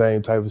was in the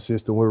same type of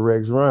system with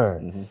Rex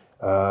Ryan.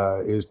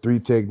 It's 3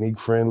 technique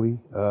friendly,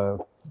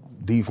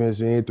 defense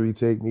and 3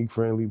 technique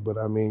friendly. But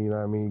I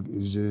mean,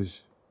 it's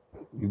just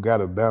you got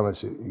to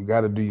balance it. You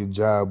got to do your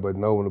job, but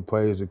know when the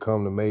players that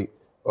come to make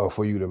or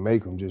for you to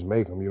make them, just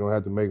make them. You don't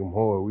have to make them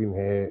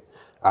hard.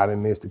 I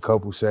done missed a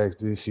couple sacks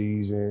this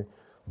season.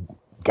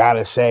 Got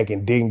a sack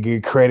and didn't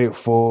get credit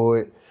for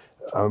it.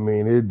 I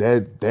mean,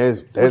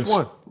 that's Which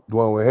one? The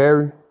one with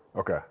Harry.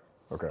 Okay.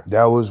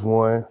 That was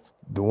one.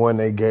 The one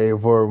they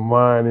gave for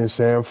mine in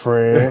San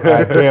Fran.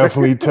 I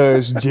definitely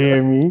touched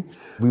Jimmy.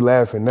 We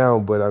laughing now,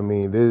 but I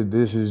mean,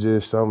 this is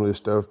just some of the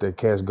stuff that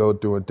cats go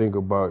through and think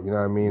about, you know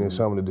what I mean, and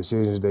some of the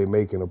decisions they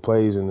make in the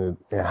plays and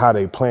how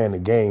they playing the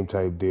game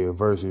type deal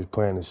versus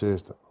playing the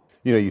system.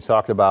 You know, you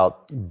talked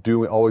about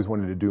always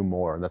wanting to do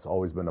more, and that's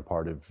always been a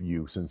part of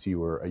you since you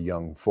were a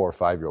young 4 or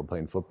 5-year-old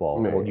playing football.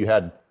 Man. Well, you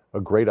had a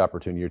great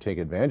opportunity. You're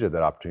taking advantage of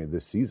that opportunity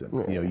this season.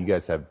 Man. You know, you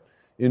guys have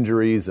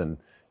injuries and,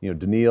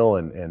 Daniil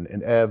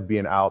and Ev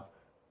being out.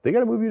 They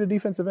got to move you to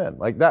defensive end.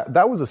 Like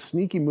that was a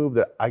sneaky move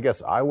that I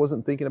guess I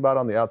wasn't thinking about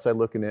on the outside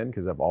looking in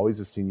because I've always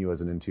just seen you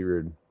as an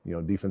interior,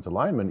 defensive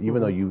lineman,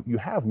 even though you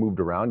have moved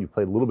around, you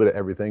played a little bit of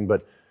everything,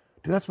 but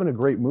dude, that's been a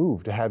great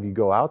move to have you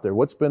go out there.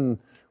 What's been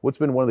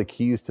one of the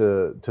keys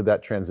to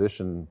that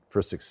transition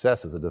for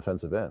success as a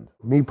defensive end?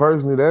 Me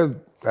personally,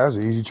 that's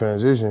an easy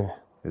transition.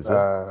 Is it?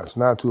 It's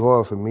not too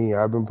hard for me.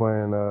 I've been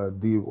playing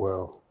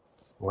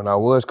when I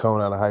was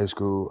coming out of high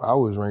school, I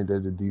was ranked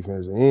as a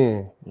defensive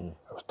end.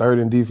 I was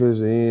 3rd in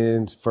defensive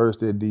ends,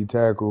 1st at D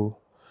tackle,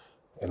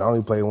 and I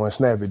only played 1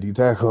 snap at D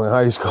tackle in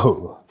high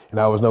school. And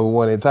I was number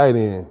 1 at tight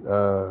end.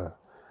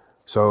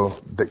 So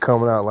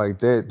coming out like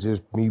that,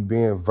 just me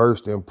being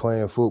versed in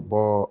playing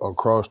football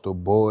across the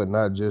board,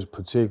 not just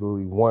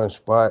particularly one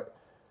spot.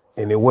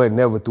 And it wasn't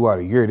never throughout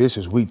a year. This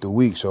is week to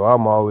week. So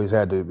I'm always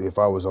had to, if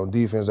I was on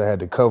defense, I had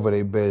to cover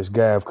their best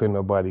guy if couldn't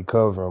nobody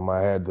cover him.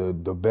 I had the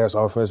best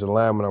offensive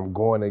lineman I'm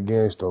going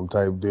against them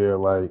type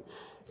deal.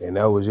 And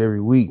that was every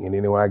week. And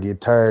then when I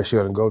get tired,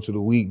 Sheldon, go to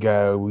the weak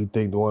guy. We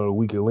think one of the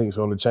weaker links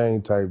on the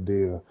chain type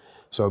deal.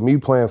 So me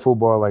playing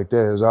football like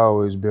that has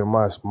always been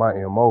my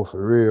MO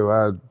for real.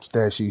 I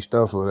stat sheet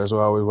stuffer. That's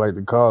what I always like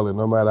to call it.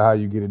 No matter how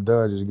you get it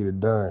done, just get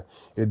it done.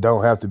 It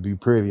don't have to be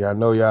pretty. I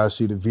know y'all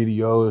see the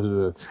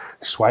videos of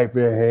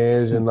swiping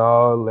hands and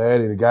all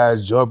that, and the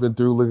guys jumping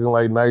through looking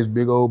like nice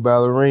big old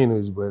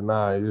ballerinas. But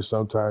nah, just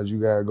sometimes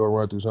you gotta go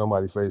run through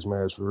somebody's face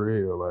mask for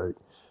real.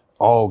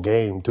 All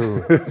game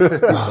too.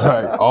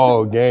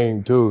 All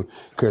game too.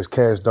 Because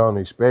cats don't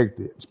expect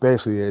it,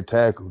 especially at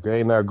tackle.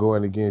 They not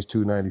going against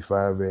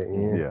 295 at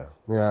end. Yeah.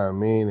 You know what I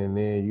mean? And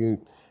then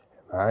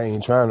I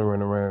ain't trying to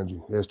run around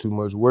you. That's too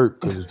much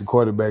work because the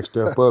quarterback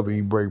step up and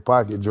you break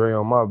pocket, Dre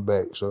on my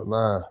back. So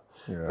nah.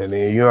 Yeah. And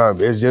then,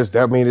 it's just,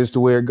 it's the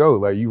way it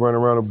goes. Like you run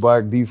around the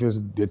block defense,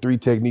 the 3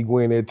 technique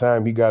win that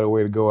time, he got a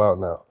way to go out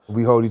now.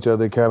 We hold each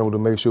other accountable to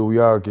make sure we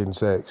are getting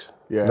sacks.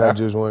 Yeah. Not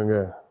just one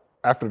guy.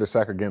 After the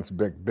sack against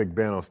Big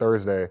Ben on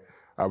Thursday,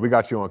 we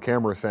got you on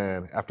camera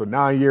saying, after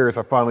 9 years,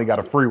 I finally got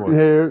a free one.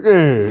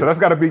 Yeah. So that's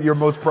got to be your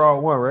most proud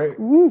one, right?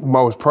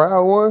 Most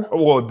proud one?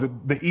 Well,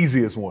 the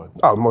easiest one.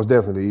 Oh, most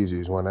definitely the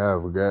easiest one I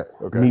ever got.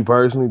 Okay. Me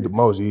personally, the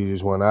most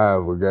easiest one I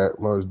ever got,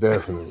 most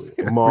definitely.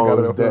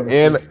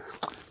 And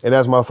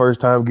that's my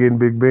first time getting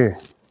Big Ben.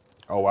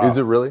 Oh, wow. Is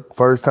it really?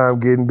 First time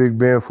getting Big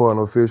Ben for an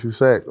official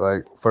sack.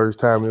 First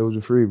time it was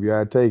a freebie.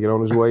 I'd take it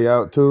on his way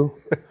out, too.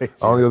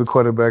 Only other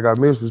quarterback I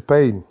missed was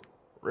Peyton.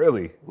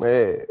 Really?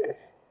 Man.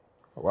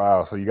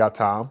 Wow, so you got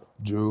Tom?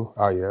 Drew.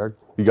 Oh, yeah.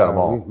 You got them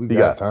all. We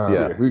got time.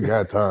 Yeah. We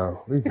got time.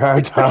 We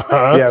got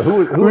time. Yeah,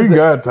 who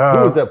got time.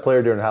 Who was that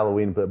player during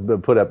Halloween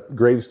put up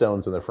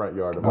gravestones in the front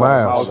yard? Of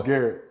Miles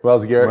Garrett.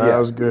 Miles Garrett,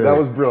 Miles Garrett. That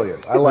was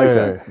brilliant. I like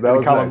that. That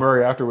was Colin nice.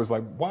 Murray after was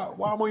like, why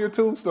I'm on your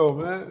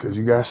tombstone, man? Because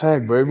you got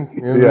sacked, baby.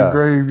 In the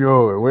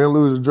graveyard. Win,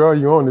 lose, or draw,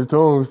 you on this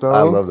tombstone.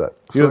 I love that.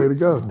 Way to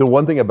go. The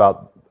one thing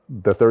about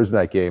the Thursday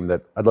night game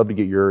that I'd love to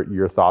get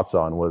your thoughts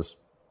on was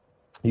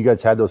you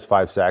guys had those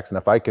 5 sacks, and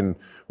if I can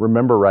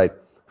remember right,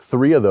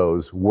 3 of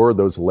those were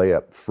those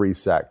layup free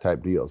sack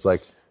type deals.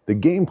 Like the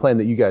game plan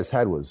that you guys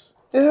had was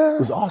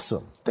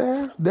awesome.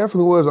 Yeah,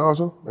 definitely was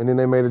awesome. And then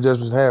they made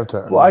adjustments at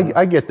halftime. Well,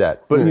 I get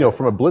that. But,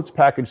 from a blitz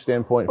package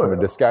standpoint, from a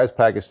disguise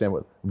package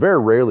standpoint, very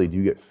rarely do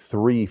you get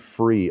 3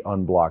 free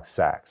unblocked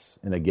sacks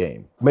in a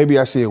game. Maybe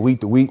I see it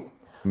week to week.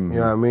 You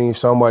know what I mean?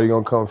 Somebody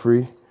going to come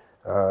free.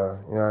 You know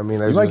what I mean?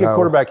 You might get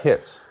quarterback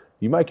hits.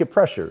 You might get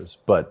pressures,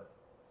 but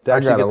I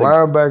got a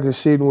linebacker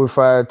sitting with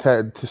 5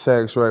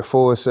 sacks, right?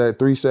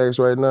 3 sacks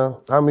right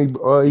now. How many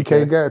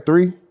EK got?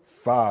 3?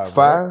 5. 5?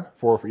 Right?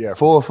 4, yeah.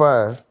 4 or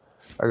 5.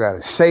 I got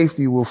a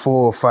safety with 4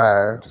 or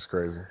 5. Which is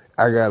crazy.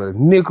 I got a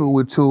nickel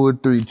with 2 or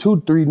 3.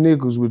 3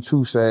 nickels with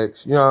 2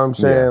 sacks. You know what I'm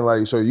saying? Yeah.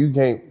 Like, so you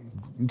can't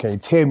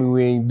tell me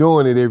we ain't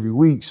doing it every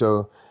week.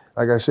 So,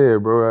 like I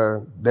said,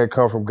 bro, that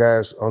come from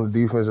guys on the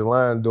defensive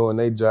line doing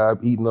their job,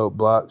 eating up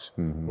blocks.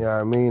 You know what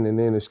I mean? And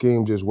then the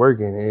scheme just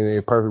working, and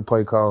a perfect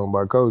play calling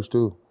by coach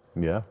too.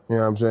 Yeah. You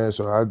know what I'm saying?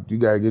 So you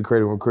gotta give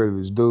credit when credit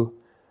is due,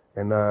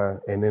 and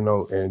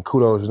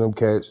kudos to them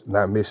cats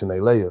not missing their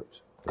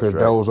layups, because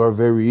those are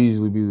very easy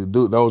to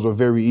do. Those are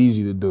very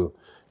easy to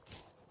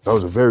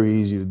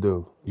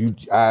do. You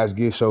eyes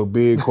get so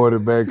big,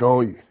 quarterback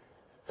on you.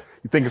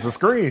 You think it's a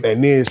screen.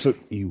 And then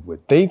you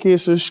would think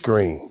it's a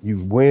screen.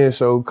 You win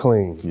so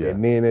clean. Yeah.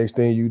 And then next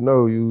thing you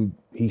know,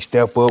 he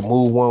step up,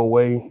 move one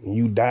way, and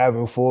you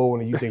diving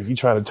forward, and you think you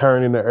trying to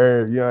turn in the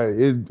air.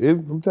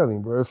 I'm telling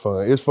you, bro, it's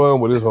fun. It's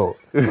fun, but it's hard.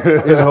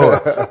 It's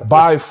hard.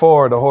 By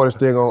far, the hardest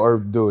thing on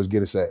earth to do is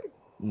get a sack.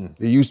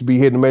 It used to be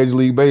hitting Major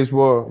League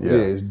Baseball. Yeah,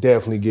 it's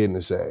definitely getting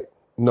a sack.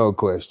 No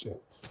question.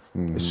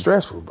 It's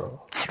stressful,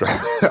 bro. It's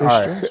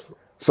stressful.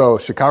 So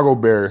Chicago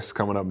Bears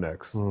coming up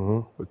next.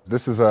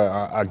 This is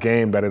a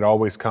game that it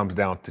always comes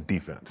down to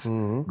defense.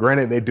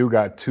 Granted, they do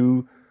got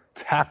 2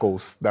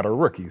 tackles that are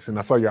rookies, and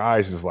I saw your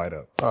eyes just light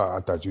up. Oh, I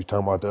thought you was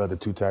talking about the other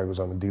 2 tackles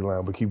on the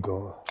D-line, but keep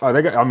going. Oh,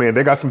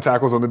 they got some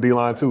tackles on the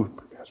D-line too.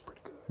 That's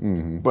pretty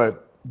good.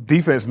 But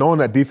defense, knowing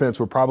that defense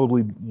will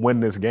probably win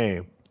this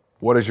game,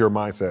 what is your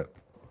mindset?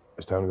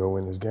 It's time to go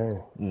win this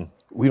game.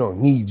 We don't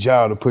need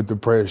y'all to put the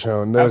pressure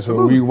on us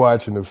when we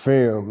watching the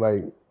film.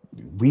 Like,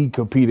 we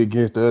compete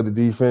against the other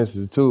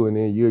defenses too, and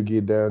then you'll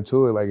get down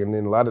to it. Like, and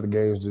then a lot of the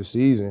games this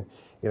season,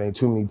 it ain't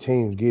too many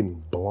teams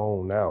getting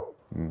blown out.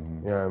 You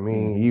know what I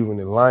mean? Even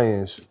the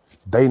Lions,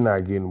 they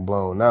not getting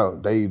blown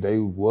out. They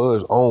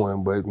was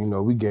owing, but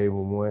we gave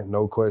them one,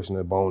 no question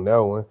about that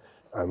one.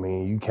 I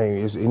mean, you can't.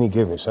 It's any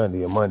given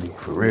Sunday or Monday,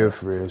 for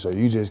real. So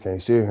you just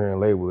can't sit here and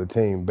label a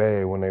team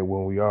bad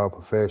when we are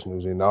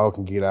professionals and all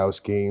can get out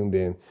schemed.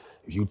 And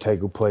if you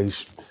take a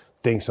place,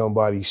 think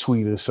somebody's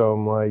sweet or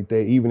something like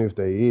that, even if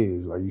they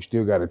is, like, you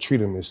still got to treat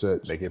them as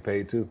such. They get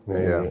paid too.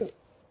 Man,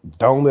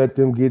 don't let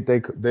them get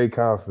their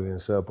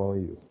confidence up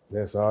on you.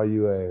 That's all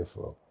you ask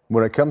for.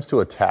 When it comes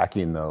to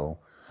attacking, though,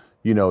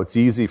 it's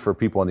easy for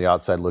people on the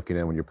outside looking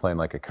in when you're playing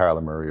like a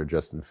Kyler Murray or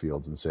Justin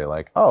Fields and say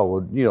like, oh,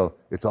 well,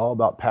 it's all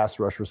about pass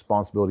rush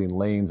responsibility and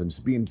lanes and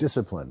just being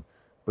disciplined.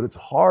 But it's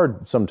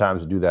hard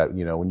sometimes to do that,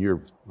 when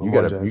you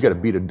got to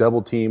beat a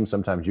double team.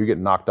 Sometimes you get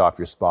knocked off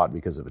your spot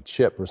because of a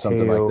chip or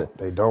something like that.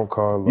 They don't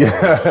call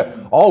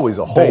them. Always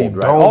a hold,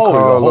 right? Always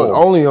a hold.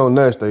 Only on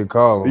us they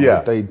call them. Yeah.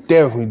 But they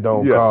definitely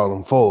don't call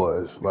them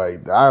for us.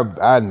 Like,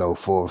 I know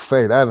for a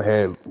fact I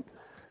had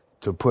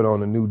to put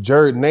on a new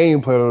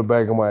name plate on the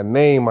back of my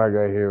name I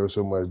got here, or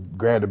so much,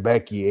 grab the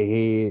back of your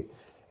head,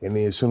 and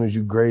then as soon as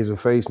you graze a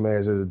face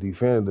mask as a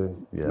defender,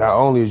 not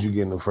only is you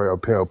getting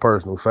a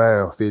personal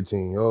foul,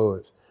 15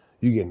 yards,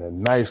 you getting a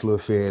nice little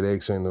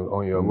FedEx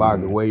on your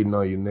locker waiting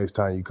on you next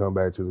time you come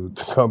back to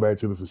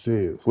the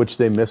facility. Which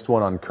they missed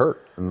one on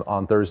Kurt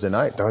on Thursday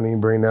night. Don't even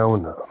bring that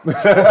one up.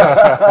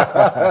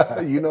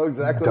 You know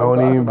exactly. Don't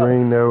even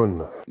bring that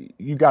one up.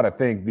 You got to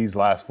think these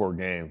last 4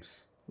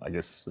 games, like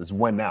it's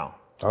win now.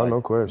 Oh,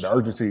 no question. The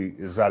urgency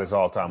is at its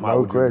all-time high.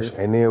 No question.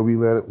 And then we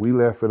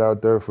left it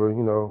out there for,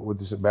 with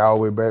this all the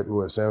way back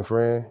to San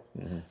Fran.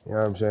 You know what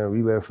I'm saying?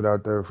 We left it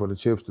out there for the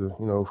chips to,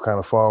 kind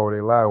of fall where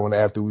they lie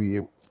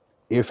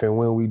if and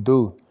when we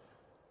do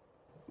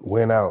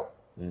win out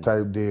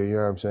type deal. You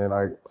know what I'm saying?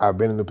 Like, I've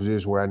been in a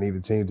position where I need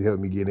a team to help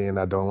me get in.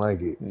 I don't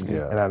like it.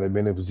 Yeah. And I've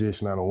been in a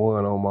position I done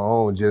won on my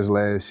own just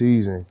last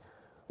season,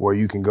 where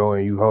you can go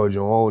and you hold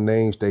your own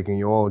name stake and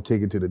your own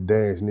ticket to the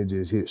dance, and it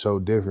just hit so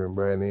different,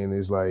 bro. And then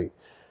it's like,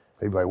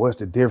 they be like, what's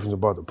the difference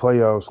about the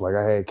playoffs? Like,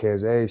 I had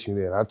Kaz ask you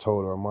that. I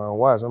told her, Mom,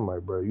 watch. I'm like,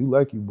 bro, you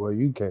lucky, boy.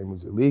 You came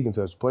into the league and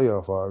touched the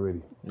playoff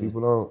already.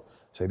 People don't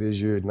say this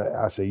year.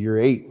 I say year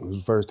 8 was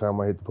the first time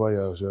I hit the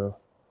playoffs, yo.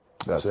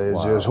 I say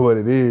it's just what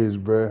it is,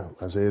 bro.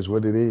 I say it's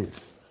what it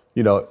is.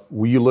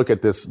 When you look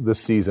at this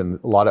season,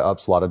 a lot of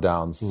ups, a lot of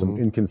downs, some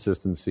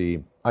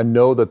inconsistency. I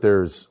know that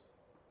there's,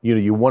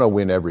 you want to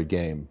win every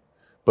game.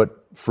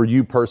 But for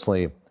you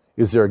personally,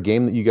 is there a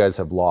game that you guys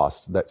have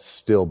lost that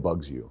still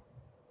bugs you?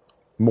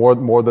 More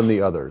than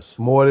the others.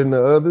 More than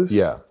the others?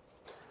 Yeah.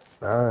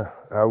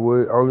 I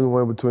would only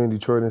one between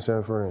Detroit and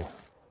San Fran.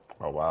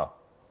 Oh, wow.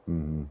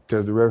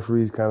 Because the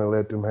referees kind of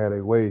let them have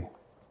their way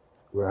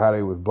with how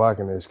they was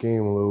blocking that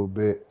scheme a little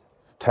bit.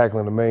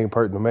 tackling the main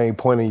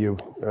point of you.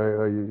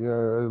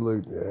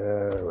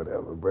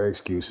 Whatever, bro.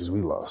 Excuses.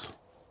 We lost.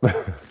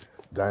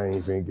 I ain't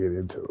even get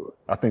into it.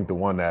 I think the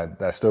one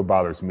that still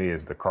bothers me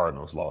is the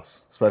Cardinals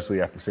loss,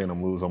 especially after seeing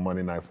them lose on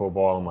Monday Night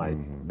Football. I'm like,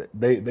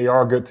 they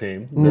are a good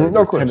team. They're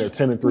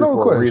 10-3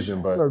 for a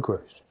reason, but no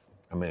question.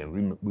 I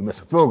mean, we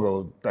missed a field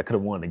goal that could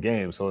have won the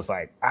game. So it's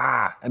like,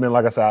 And then,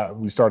 like I said,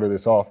 we started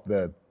this off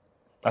that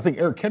I think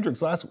Eric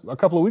Kendricks a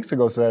couple of weeks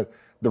ago said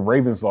the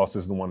Ravens loss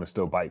is the one that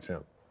still bites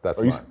him.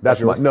 That's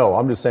mine. No,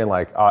 I'm just saying,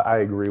 like, I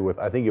agree with,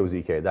 I think it was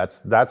EK.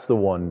 That's the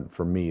one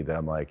for me that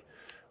I'm like,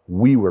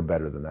 we were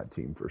better than that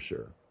team for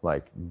sure.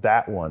 Like,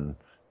 that one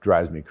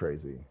drives me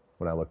crazy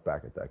when I look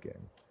back at that game.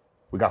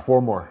 We got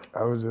 4 more.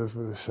 I was just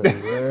going to say,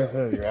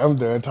 man, I'm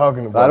done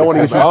talking about I don't want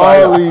to get you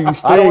all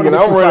these things, and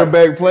I'm running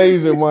back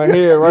plays in my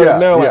head right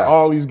now. Like,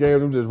 all these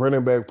games, I'm just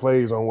running back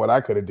plays on what I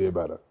could have did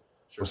better.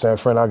 Sure. San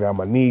Fran, I got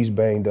my knees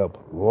banged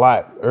up a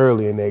lot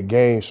early in that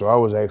game, so I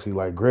was actually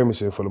like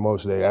grimacing for the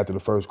most of the day after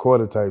the first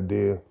quarter type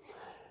deal.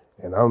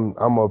 And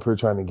I'm up here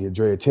trying to get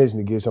Dre attention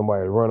to get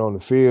somebody to run on the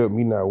field,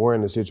 me not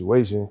worrying the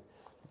situation.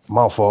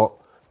 My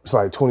fault. It's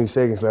like 20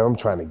 seconds left. I'm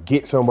trying to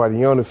get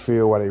somebody on the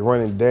field while they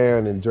running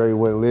down, and Dre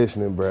wasn't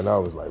listening, bro. And I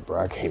was like, bro,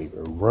 I can't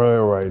even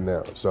run right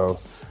now. So,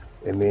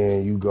 and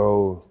then you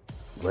go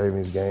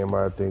Ravens game,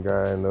 I think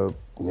I end up,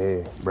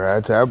 bro,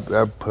 I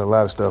put a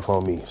lot of stuff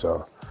on me,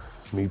 so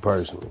me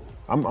personally.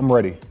 I'm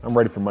ready. I'm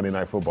ready for Monday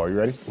Night Football. You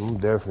ready? I'm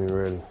definitely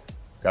ready.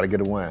 Got to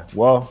get a win.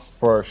 Well,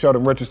 for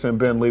Sheldon Richardson,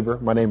 Ben Lieber,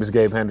 my name is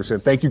Gabe Henderson.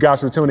 Thank you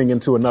guys for tuning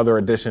into another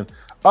edition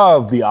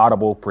of The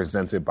Audible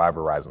presented by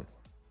Verizon.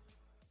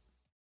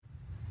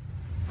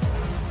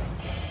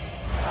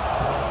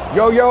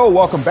 Yo,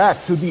 welcome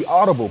back to The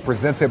Audible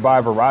presented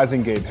by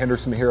Verizon. Gabe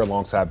Henderson here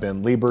alongside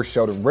Ben Lieber.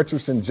 Sheldon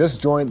Richardson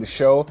just joined the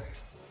show.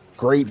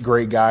 Great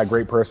guy,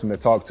 great person to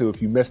talk to.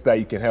 If you missed that,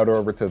 you can head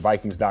over to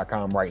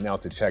Vikings.com right now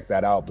to check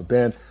that out. But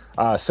Ben,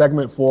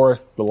 segment 4,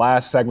 the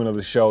last segment of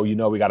the show,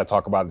 we got to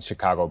talk about the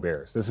Chicago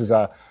Bears. This is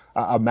a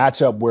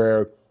matchup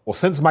where, well,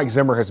 since Mike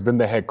Zimmer has been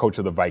the head coach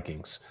of the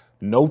Vikings,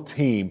 no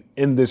team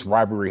in this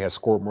rivalry has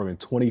scored more than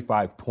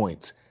 25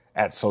 points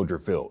at Soldier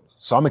Field.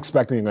 So I'm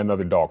expecting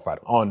another dogfight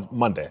on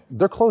Monday.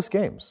 They're close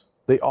games.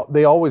 They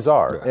always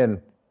are. Yeah.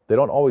 And they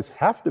don't always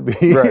have to be.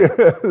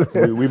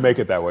 Right. we make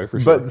it that way for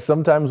sure. But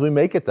sometimes we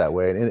make it that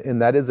way.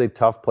 And that is a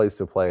tough place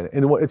to play.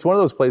 And it's one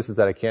of those places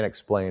that I can't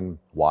explain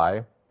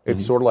why.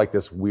 It's sort of like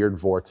this weird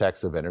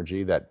vortex of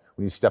energy that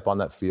when you step on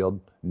that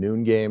field,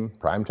 noon game,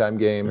 primetime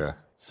game,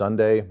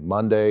 Sunday,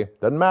 Monday,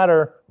 doesn't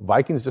matter.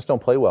 Vikings just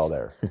don't play well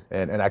there.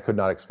 And I could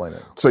not explain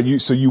it. So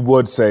you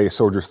would say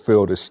Soldier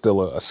Field is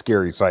still a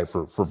scary sight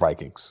for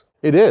Vikings?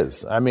 It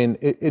is. I mean,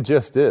 it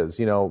just is.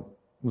 It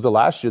was the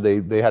last year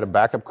they had a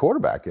backup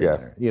quarterback in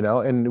there,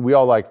 and we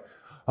all like,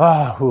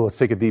 let's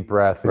take a deep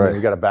breath. And we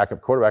got a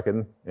backup quarterback,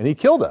 and he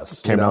killed us.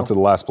 Came down to the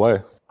last play.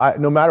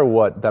 No matter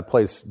what, that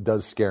place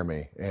does scare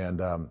me.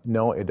 And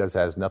no, it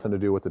has nothing to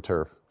do with the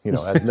turf. It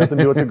has nothing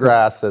to do with the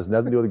grass. Has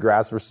nothing to do with the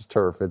grass versus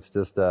turf. It's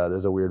just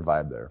there's a weird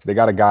vibe there. They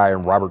got a guy in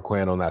Robert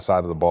Quinn on that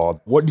side of the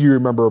ball. What do you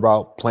remember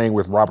about playing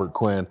with Robert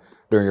Quinn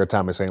during your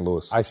time in St.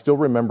 Louis? I still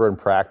remember in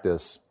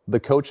practice, the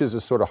coaches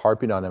are sort of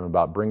harping on him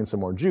about bringing some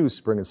more juice,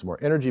 bringing some more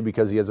energy,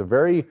 because he has a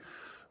very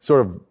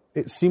sort of,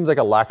 it seems like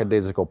a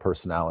lackadaisical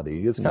personality.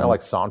 He just kind of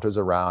like saunters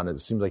around. It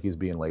seems like he's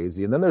being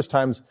lazy. And then there's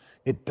times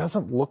it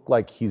doesn't look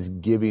like he's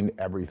giving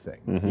everything,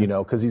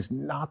 because he's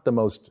not the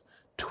most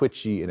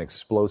twitchy and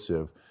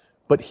explosive,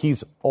 but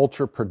he's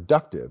ultra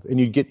productive. And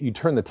you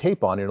turn the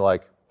tape on and you're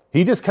like,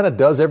 he just kind of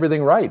does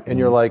everything right. And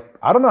you're like,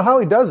 I don't know how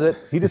he does it.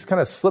 He just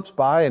kind of slips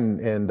by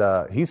and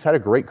he's had a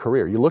great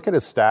career. You look at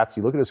his stats,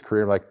 you look at his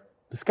career, like,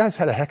 this guy's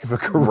had a heck of a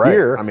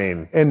career. Right. I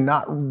mean, and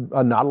not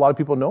a lot of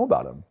people know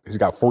about him. He's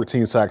got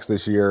 14 sacks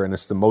this year, and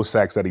it's the most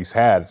sacks that he's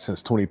had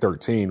since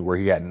 2013, where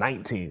he had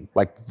 19.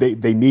 Like,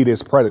 they need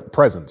his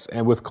presence.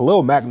 And with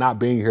Khalil Mack not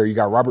being here, you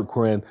got Robert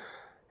Quinn.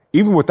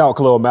 Even without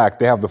Khalil Mack,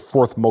 they have the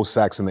 4th most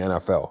sacks in the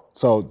NFL.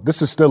 So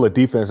this is still a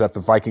defense that the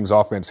Vikings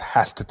offense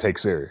has to take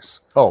serious.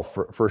 Oh,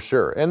 for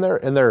sure.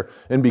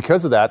 And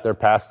because of that, their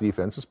pass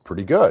defense is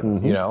pretty good,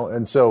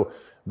 And so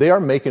they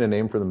are making a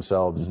name for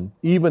themselves,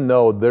 even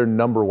though their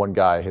number one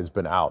guy has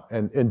been out.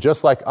 And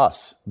just like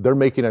us, they're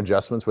making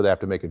adjustments where they have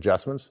to make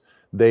adjustments.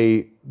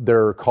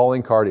 Their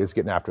calling card is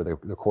getting after the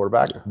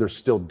quarterback. They're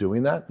still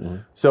doing that.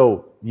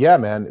 So, yeah,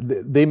 man,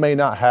 they may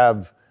not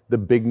have the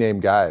big name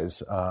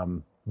guys,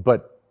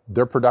 but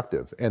they're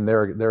productive, and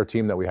they're a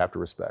team that we have to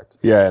respect.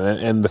 Yeah,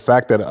 and the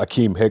fact that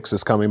Akeem Hicks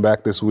is coming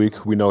back this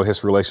week, we know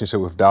his relationship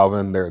with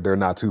Dalvin. They're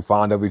not too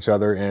fond of each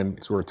other,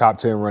 and so we're a top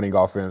 10 running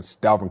offense.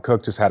 Dalvin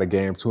Cook just had a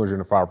game,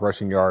 205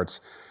 rushing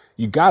yards.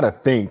 You got to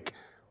think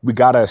we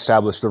got to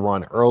establish the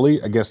run early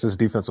against this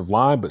defensive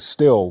line, but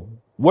still,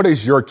 what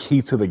is your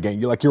key to the game?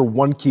 You're like your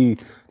one key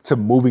to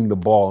moving the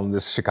ball in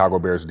this Chicago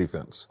Bears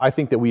defense. I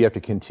think that we have to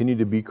continue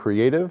to be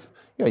creative.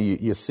 You know,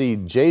 you see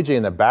JJ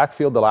in the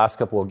backfield the last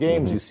couple of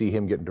games. You see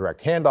him getting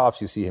direct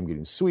handoffs. You see him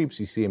getting sweeps.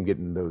 You see him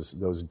getting those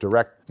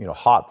direct,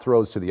 hot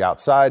throws to the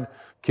outside.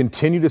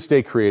 Continue to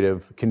stay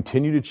creative.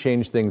 Continue to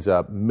change things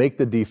up. Make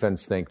the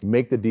defense think.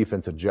 Make the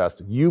defense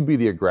adjust. You be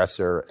the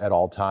aggressor at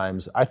all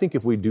times. I think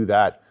if we do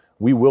that,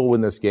 we will win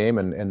this game,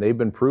 and they've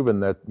been proven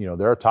that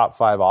they're a top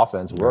 5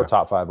 offense. We're a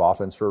top 5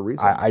 offense for a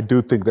reason. I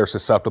do think they're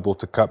susceptible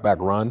to cutback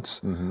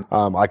runs.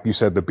 Like you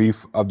said, the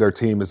beef of their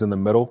team is in the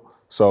middle.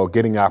 So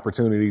getting an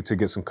opportunity to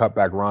get some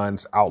cutback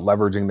runs, out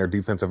leveraging their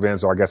defensive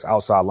ends, or I guess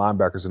outside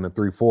linebackers in the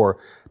 3-4,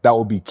 that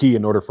will be key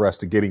in order for us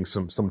to getting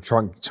some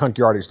chunk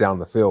yardage down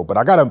the field. But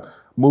I got to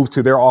move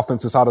to their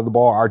offensive side of the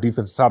ball, our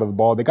defensive side of the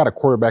ball. They got a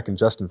quarterback in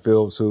Justin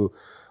Fields who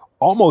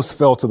almost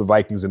fell to the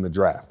Vikings in the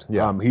draft.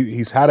 Yeah.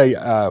 He's had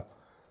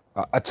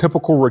a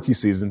typical rookie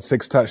season,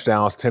 6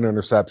 touchdowns, 10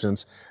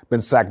 interceptions,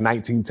 been sacked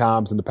 19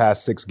 times in the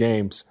past 6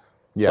 games.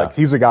 Yeah. Like,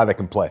 he's a guy that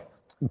can play.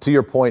 To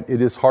your point,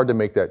 it is hard to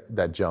make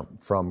that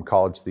jump from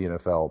college to the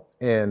NFL.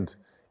 And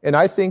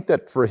I think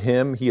that for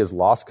him, he has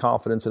lost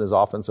confidence in his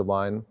offensive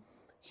line.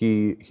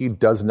 He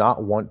does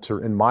not want to,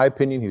 in my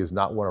opinion, he does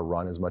not want to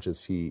run as much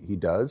as he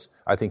does.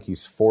 I think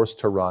he's forced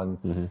to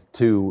run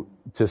to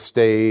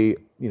stay,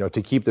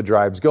 to keep the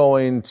drives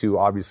going, to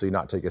obviously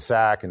not take a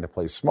sack and to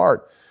play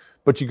smart.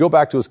 But you go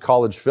back to his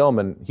college film,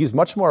 and he's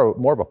much more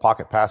of a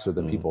pocket passer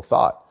than people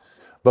thought.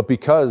 But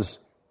because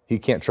he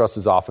can't trust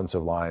his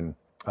offensive line,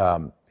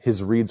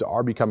 his reads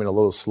are becoming a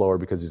little slower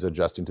because he's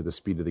adjusting to the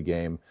speed of the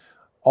game.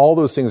 All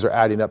those things are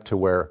adding up to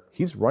where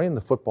he's running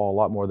the football a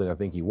lot more than I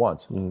think he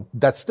wants.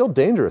 That's still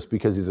dangerous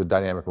because he's a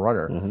dynamic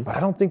runner, but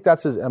I don't think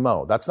that's his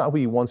MO. That's not what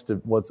he wants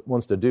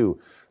to do.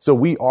 So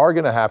we are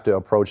going to have to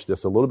approach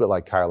this a little bit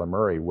like Kyler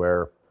Murray,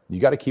 where you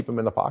got to keep him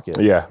in the pocket.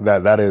 Yeah,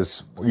 that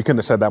is, you couldn't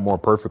have said that more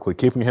perfectly.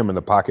 Keeping him in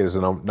the pocket is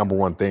the number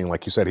one thing.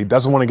 Like you said, he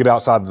doesn't want to get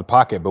outside of the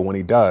pocket, but when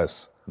he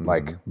does,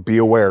 like, be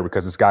aware,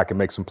 because this guy can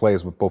make some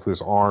plays with both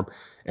his arm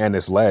and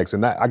his legs.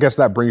 And I guess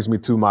that brings me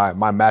to my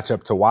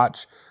matchup to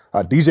watch.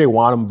 DJ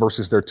Wanham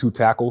versus their 2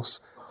 tackles.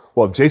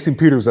 Well, if Jason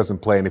Peters doesn't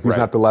play, and if he's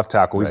not the left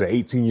tackle, he's an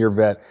 18-year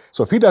vet.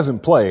 So if he doesn't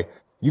play,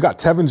 you got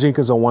Tevin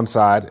Jenkins on one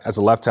side as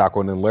a left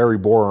tackle and then Larry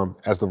Borum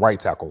as the right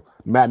tackle.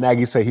 Matt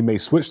Nagy say he may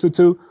switch the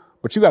 2,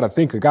 but you got to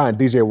think a guy in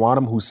DJ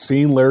Wanham who's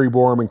seen Larry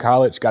Borum in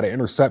college, got an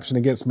interception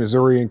against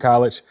Missouri in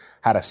college,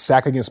 had a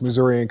sack against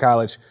Missouri in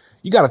college.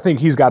 You got to think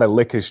he's got to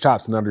lick his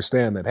chops and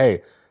understand that,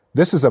 hey,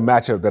 this is a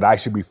matchup that I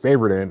should be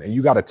favored in, and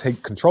you got to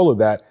take control of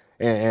that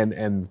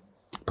and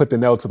put the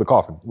nail to the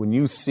coffin. When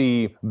you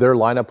see their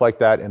lineup like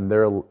that and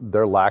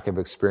their lack of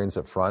experience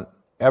up front,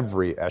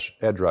 every edge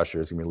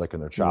rusher is going to be licking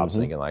their chops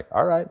thinking like,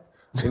 all right,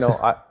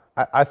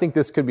 I think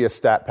this could be a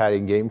stat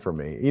padding game for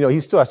me. He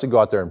still has to go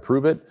out there and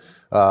prove it.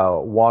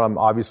 Wanham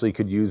obviously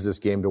could use this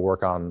game to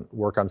work on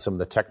some of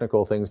the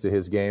technical things to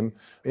his game.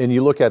 And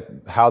you look at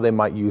how they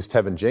might use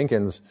Tevin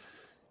Jenkins.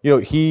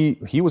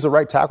 He was a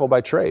right tackle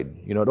by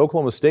trade. At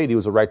Oklahoma State, he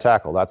was a right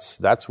tackle.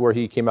 That's where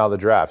he came out of the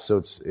draft. So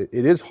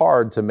it is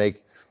hard to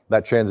make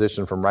that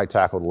transition from right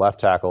tackle to left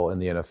tackle in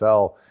the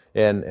NFL.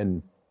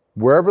 And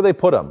wherever they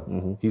put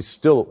him, he's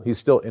still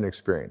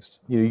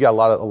inexperienced. You got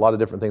a lot of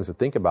different things to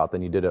think about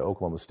than you did at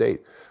Oklahoma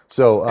State.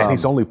 So and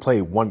he's only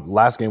played one.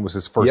 Last game was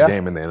his first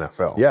game in the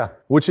NFL. Yeah,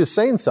 which is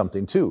saying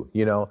something too.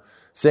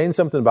 Saying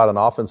something about an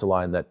offensive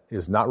line that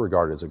is not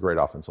regarded as a great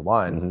offensive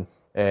line,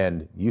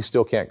 and you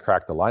still can't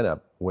crack the lineup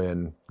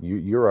when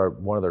you're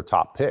one of their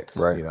top picks.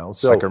 Right.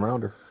 So, second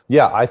rounder.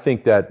 Yeah, I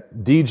think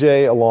that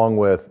DJ along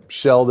with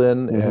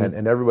Sheldon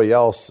and everybody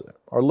else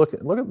are looking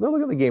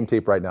at the game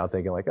tape right now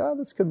thinking like,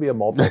 this could be a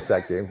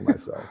multi-sack game for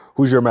myself.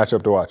 Who's your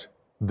matchup to watch?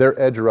 Their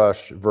edge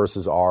rush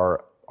versus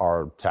our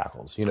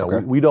tackles.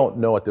 We don't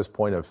know at this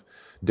point if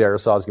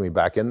Darisaw is going to be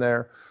back in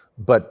there,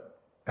 but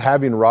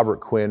having Robert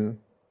Quinn,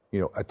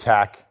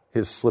 attack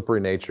his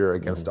slippery nature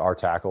against our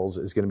tackles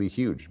is going to be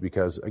huge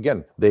because,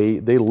 again, they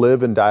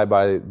live and die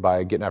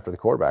by getting after the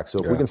quarterback. So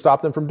if we can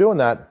stop them from doing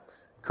that,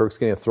 Kirk's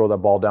going to throw that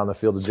ball down the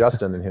field to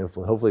Justin, and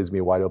hopefully he's going to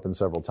be wide open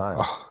several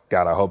times. Oh,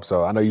 God, I hope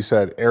so. I know you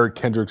said Eric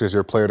Kendricks is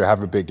your player to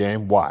have a big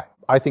game. Why?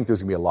 I think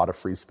there's going to be a lot of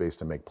free space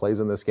to make plays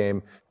in this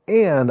game,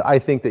 and I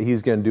think that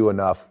he's going to do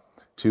enough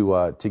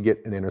to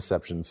get an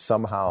interception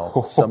somehow,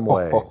 some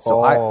way.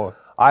 So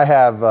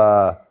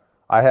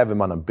I have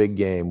him on a big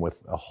game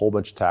with a whole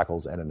bunch of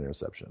tackles and an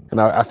interception. And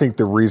I think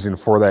the reason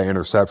for that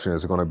interception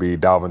is going to be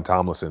Dalvin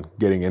Tomlinson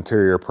getting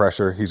interior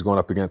pressure. He's going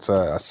up against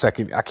a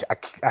second.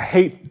 I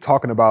hate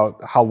talking about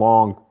how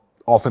long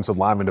offensive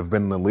linemen have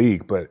been in the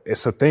league, but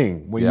it's a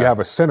thing. When you have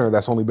a center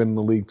that's only been in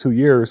the league 2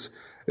 years,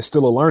 it's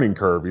still a learning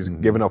curve. He's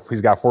given up.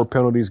 He's got 4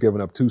 penalties,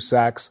 given up 2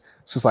 sacks.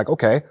 It's just like,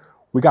 okay,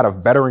 we got a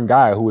veteran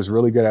guy who is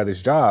really good at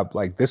his job.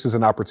 Like, this is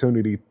an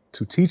opportunity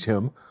to teach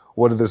him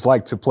what it is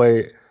like to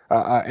play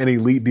an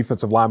elite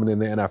defensive lineman in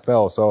the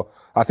NFL. So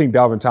I think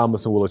Dalvin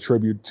Tomlinson will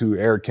attribute to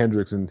Eric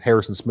Kendricks and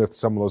Harrison Smith,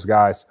 some of those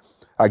guys,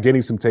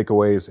 getting some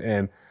takeaways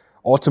and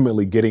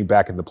ultimately getting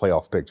back in the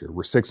playoff picture.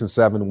 We're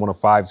 6-7, one of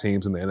 5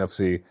 teams in the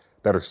NFC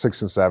that are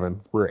 6-7.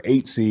 We're an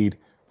 8 seed,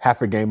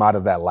 half a game out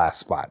of that last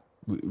spot.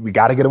 We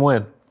got to get a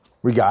win.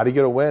 We got to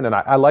get a win. And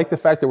I like the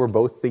fact that we're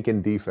both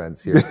thinking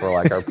defense here for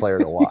like our player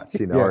to watch,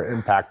 you know, our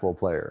impactful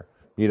player.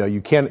 You know,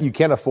 you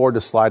can't afford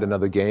to slide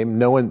another game,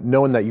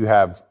 knowing that you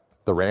have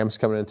the Rams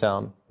coming into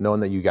town,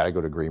 knowing that you got to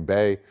go to Green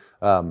Bay.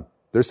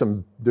 There's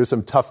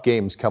some tough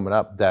games coming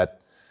up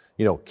that,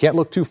 you know, can't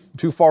look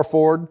too far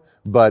forward,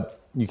 but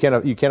you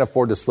can't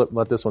afford to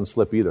let this one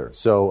slip either.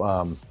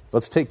 So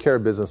let's take care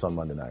of business on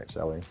Monday night,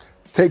 shall we?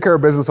 Take care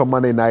of business on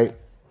Monday night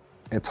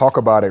and talk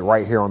about it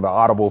right here on the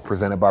Audible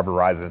presented by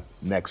Verizon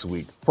next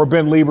week. For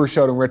Ben Lieber,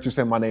 Sheldon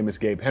Richardson, my name is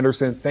Gabe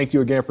Henderson. Thank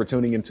you again for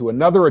tuning into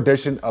another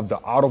edition of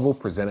the Audible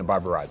presented by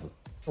Verizon.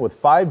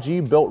 With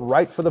 5G built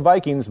right for the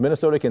Vikings,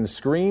 Minnesota can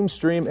scream,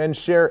 stream, and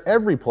share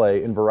every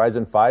play in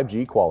Verizon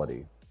 5G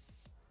quality.